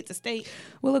it's state to state.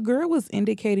 Well, a girl was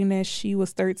indicating that she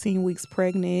was 13 weeks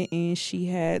pregnant and she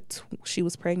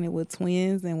was pregnant with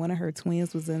twins, and one of her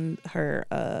twins was in her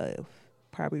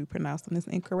probably pronouncing this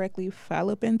incorrectly,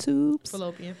 fallopian tubes,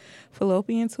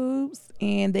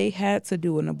 and they had to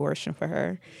do an abortion for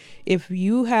her. If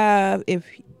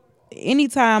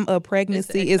anytime a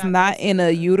pregnancy is not in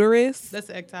a uterus, That's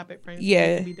an ectopic pregnancy. Yeah.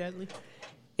 It can be deadly.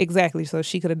 exactly, so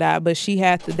she could have died, but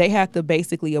they had to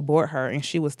basically abort her, and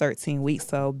she was 13 weeks.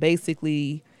 So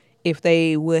basically, if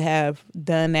they would have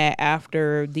done that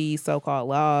after these so-called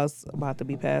laws about to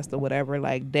be passed or whatever,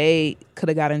 like they could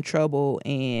have got in trouble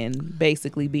and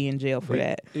basically be in jail for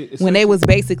that when they was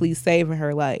basically saving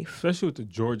her life. Especially with the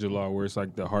Georgia law, where it's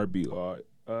like the heartbeat law,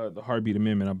 the heartbeat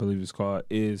amendment, I believe it's called,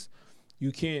 is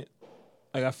you can't,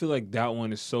 like, I feel like that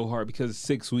one is so hard because it's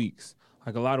 6 weeks.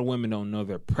 Like, a lot of women don't know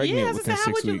they're pregnant within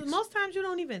 6 weeks. Most times you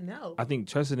don't even know. I think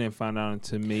Tressa didn't find out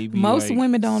until maybe Most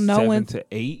women don't know 7 to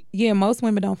 8. Yeah, most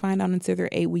women don't find out until they're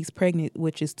 8 weeks pregnant,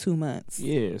 which is 2 months.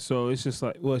 Yeah, so it's just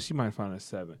like, well, she might find out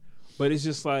 7, but it's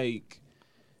just like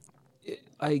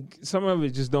some of it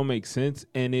just don't make sense,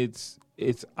 and it's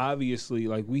obviously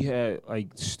like we had like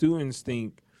students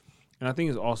think, and I think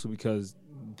it's also because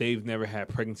they've never had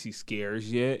pregnancy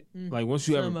scares yet. Like once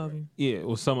you Some have, of 'em. yeah,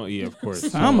 well, of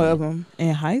course, Some of them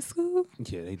in high school,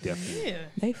 yeah, they definitely, Yeah.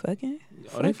 they fucking.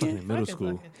 oh, they fucking in middle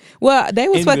school. Well, they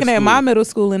was In the fucking at my school. middle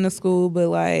school in the school, but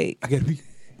like I gotta be.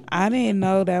 I didn't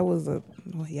know that was a.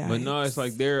 Well, yeah. But no, it's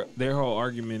like their whole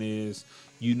argument is,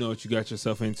 you know what you got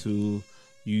yourself into.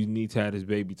 You need to have this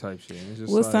baby type shit. And it's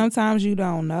just Well, like, sometimes you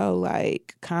don't know.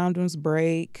 Like condoms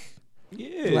break.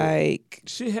 yeah, Like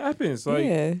shit happens. Like,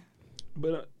 yeah.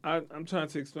 but I'm trying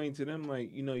to explain to them, like,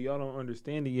 y'all don't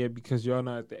understand it yet because y'all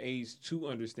not at the age to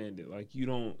understand it. Like,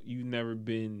 you've never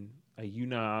been, like, you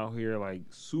not out here like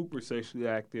super sexually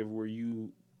active where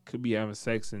you could be having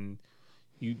sex and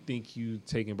you think you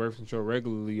taking birth control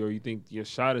regularly, or you think your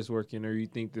shot is working, or you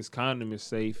think this condom is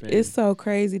safe. And It's so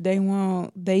crazy.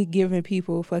 They giving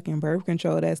people fucking birth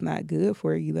control that's not good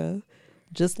for you though.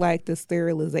 Just like the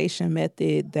sterilization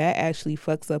method, that actually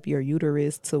fucks up your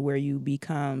uterus to where you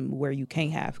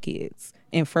can't have kids,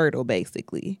 infertile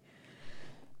basically.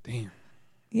 damn,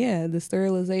 Yeah, the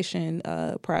sterilization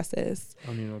process. I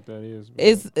don't even know what that is.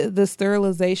 It's the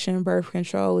sterilization birth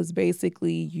control is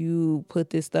basically you put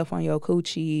this stuff on your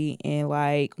coochie, and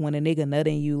like when a nigga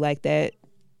nutting you like that,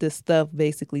 the stuff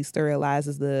basically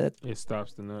sterilizes the It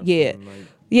stops the nut. Yeah. from, like,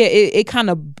 it kind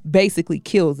of basically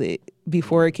kills it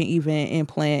before it can even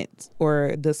implant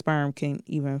or the sperm can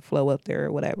even flow up there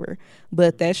or whatever.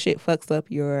 But that shit fucks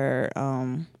up your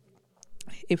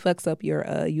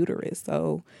uterus,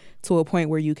 so to a point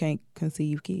where you can't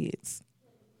conceive kids.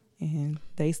 And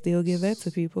they still give that to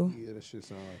people. yeah, that shit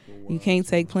sound like a You wild can't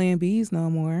take shit. Plan Bs no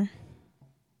more.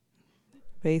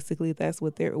 Basically, that's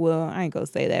what they're... Well, I ain't gonna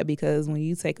say that because when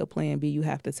you take a Plan B, you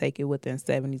have to take it within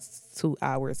 72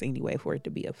 hours anyway for it to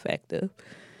be effective.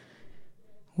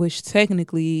 Which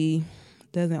technically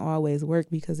doesn't always work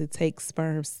because it takes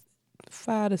sperms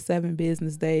 5 to 7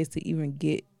 business days to even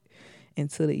get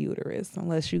into the uterus,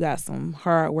 unless you got some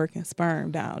hard-working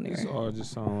sperm down This there. all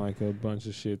just sound like a bunch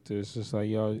of shit. That's just like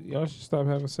y'all should stop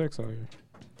having sex out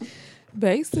here.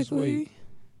 Basically.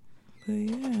 But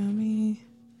yeah, I mean...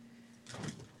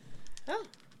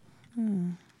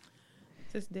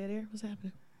 Is this dead air? What's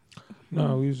happening?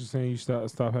 No, we was just saying you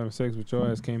stop having sex, but your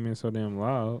ass came in so damn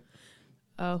loud.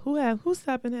 Who's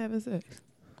stopping having sex?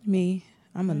 Me.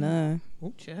 I'm a nun.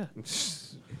 Oh, yeah.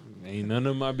 Ain't none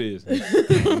of my business.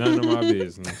 Ain't none of my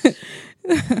business.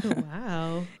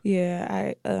 Wow.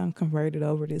 Yeah, I converted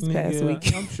over this past Yeah,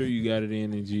 week. I'm sure you got it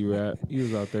in G-Rap. You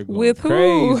was out there going With who?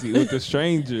 crazy with the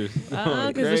strangers. Because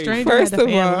the Crazy. stranger First had a of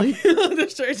all, family. The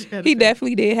stranger had a He family.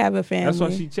 definitely did have a family. That's why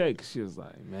she checked. She was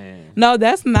like, man. No,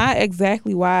 that's not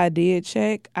exactly why I did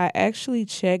check. I actually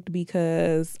checked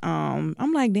because I'm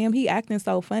like, damn, he acting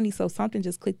so funny. So something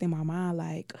just clicked in my mind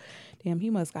like, damn,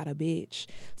 he must got a bitch.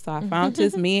 So I found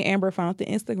me and Amber found the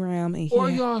Instagram and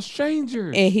Or y'all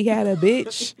strangers. he had a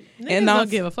bitch. Niggas and don't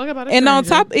give a fuck about a and on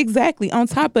stranger.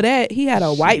 top of that, he had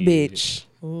a white Shit. bitch.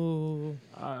 Ooh.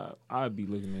 I'd be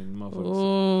looking at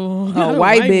motherfuckers. Ooh. A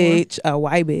white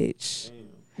bitch.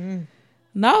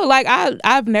 No, like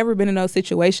I've never been in no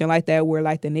situation like that where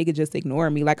like the nigga just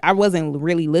ignored me. Like I wasn't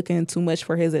really looking too much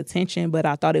for his attention, but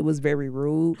I thought it was very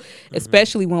rude,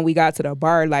 especially when we got to the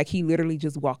bar. Like he literally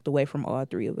just walked away from all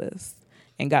 3 of us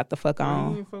and got the fuck Why you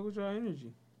on. ain't fuck with y'all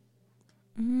energy?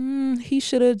 He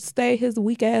should have stayed his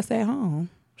weak ass at home.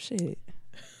 Shit,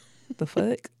 what the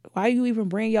fuck? Why you even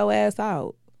bring your ass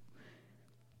out?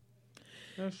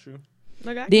 That's true.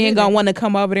 Like, I Then get gonna it. want to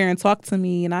come over there and talk to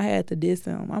me, and I had to diss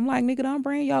him. I'm like, nigga, don't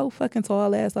bring your fucking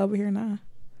tall ass over here now.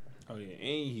 Oh yeah,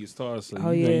 and he's tall, so Oh,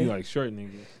 you know yeah. you like short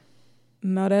niggas.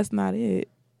 No, that's not it.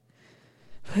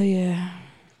 But yeah,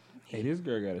 Hey, this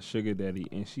girl got a sugar daddy,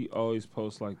 and she always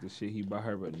posts like the shit he buy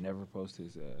her, but never posts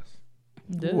his ass.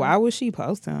 Duh. why would she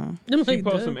post him? I'm She like,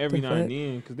 posts duh. him every The now and fuck?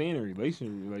 then because they in a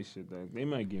relationship. Though. They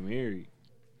might get married.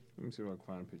 Let me see if I can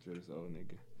find a picture of this old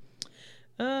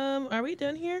nigga. Are we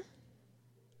done here?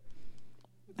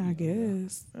 I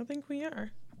guess. I think we are.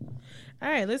 All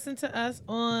right, listen to us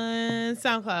on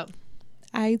SoundCloud,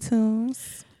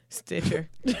 iTunes, Stitcher.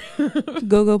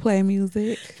 Google Play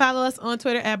Music. Follow us on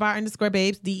Twitter at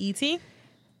bar_babes, DET.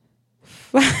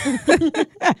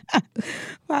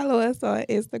 Follow us on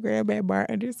Instagram at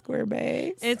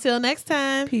bar_babes. Until next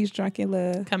time, Peace, drunken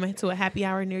love. coming to a happy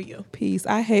hour near you. Peace.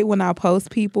 I hate when I post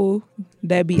people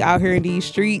that be out here in these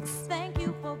streets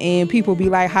and people be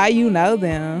like, how you know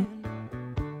them?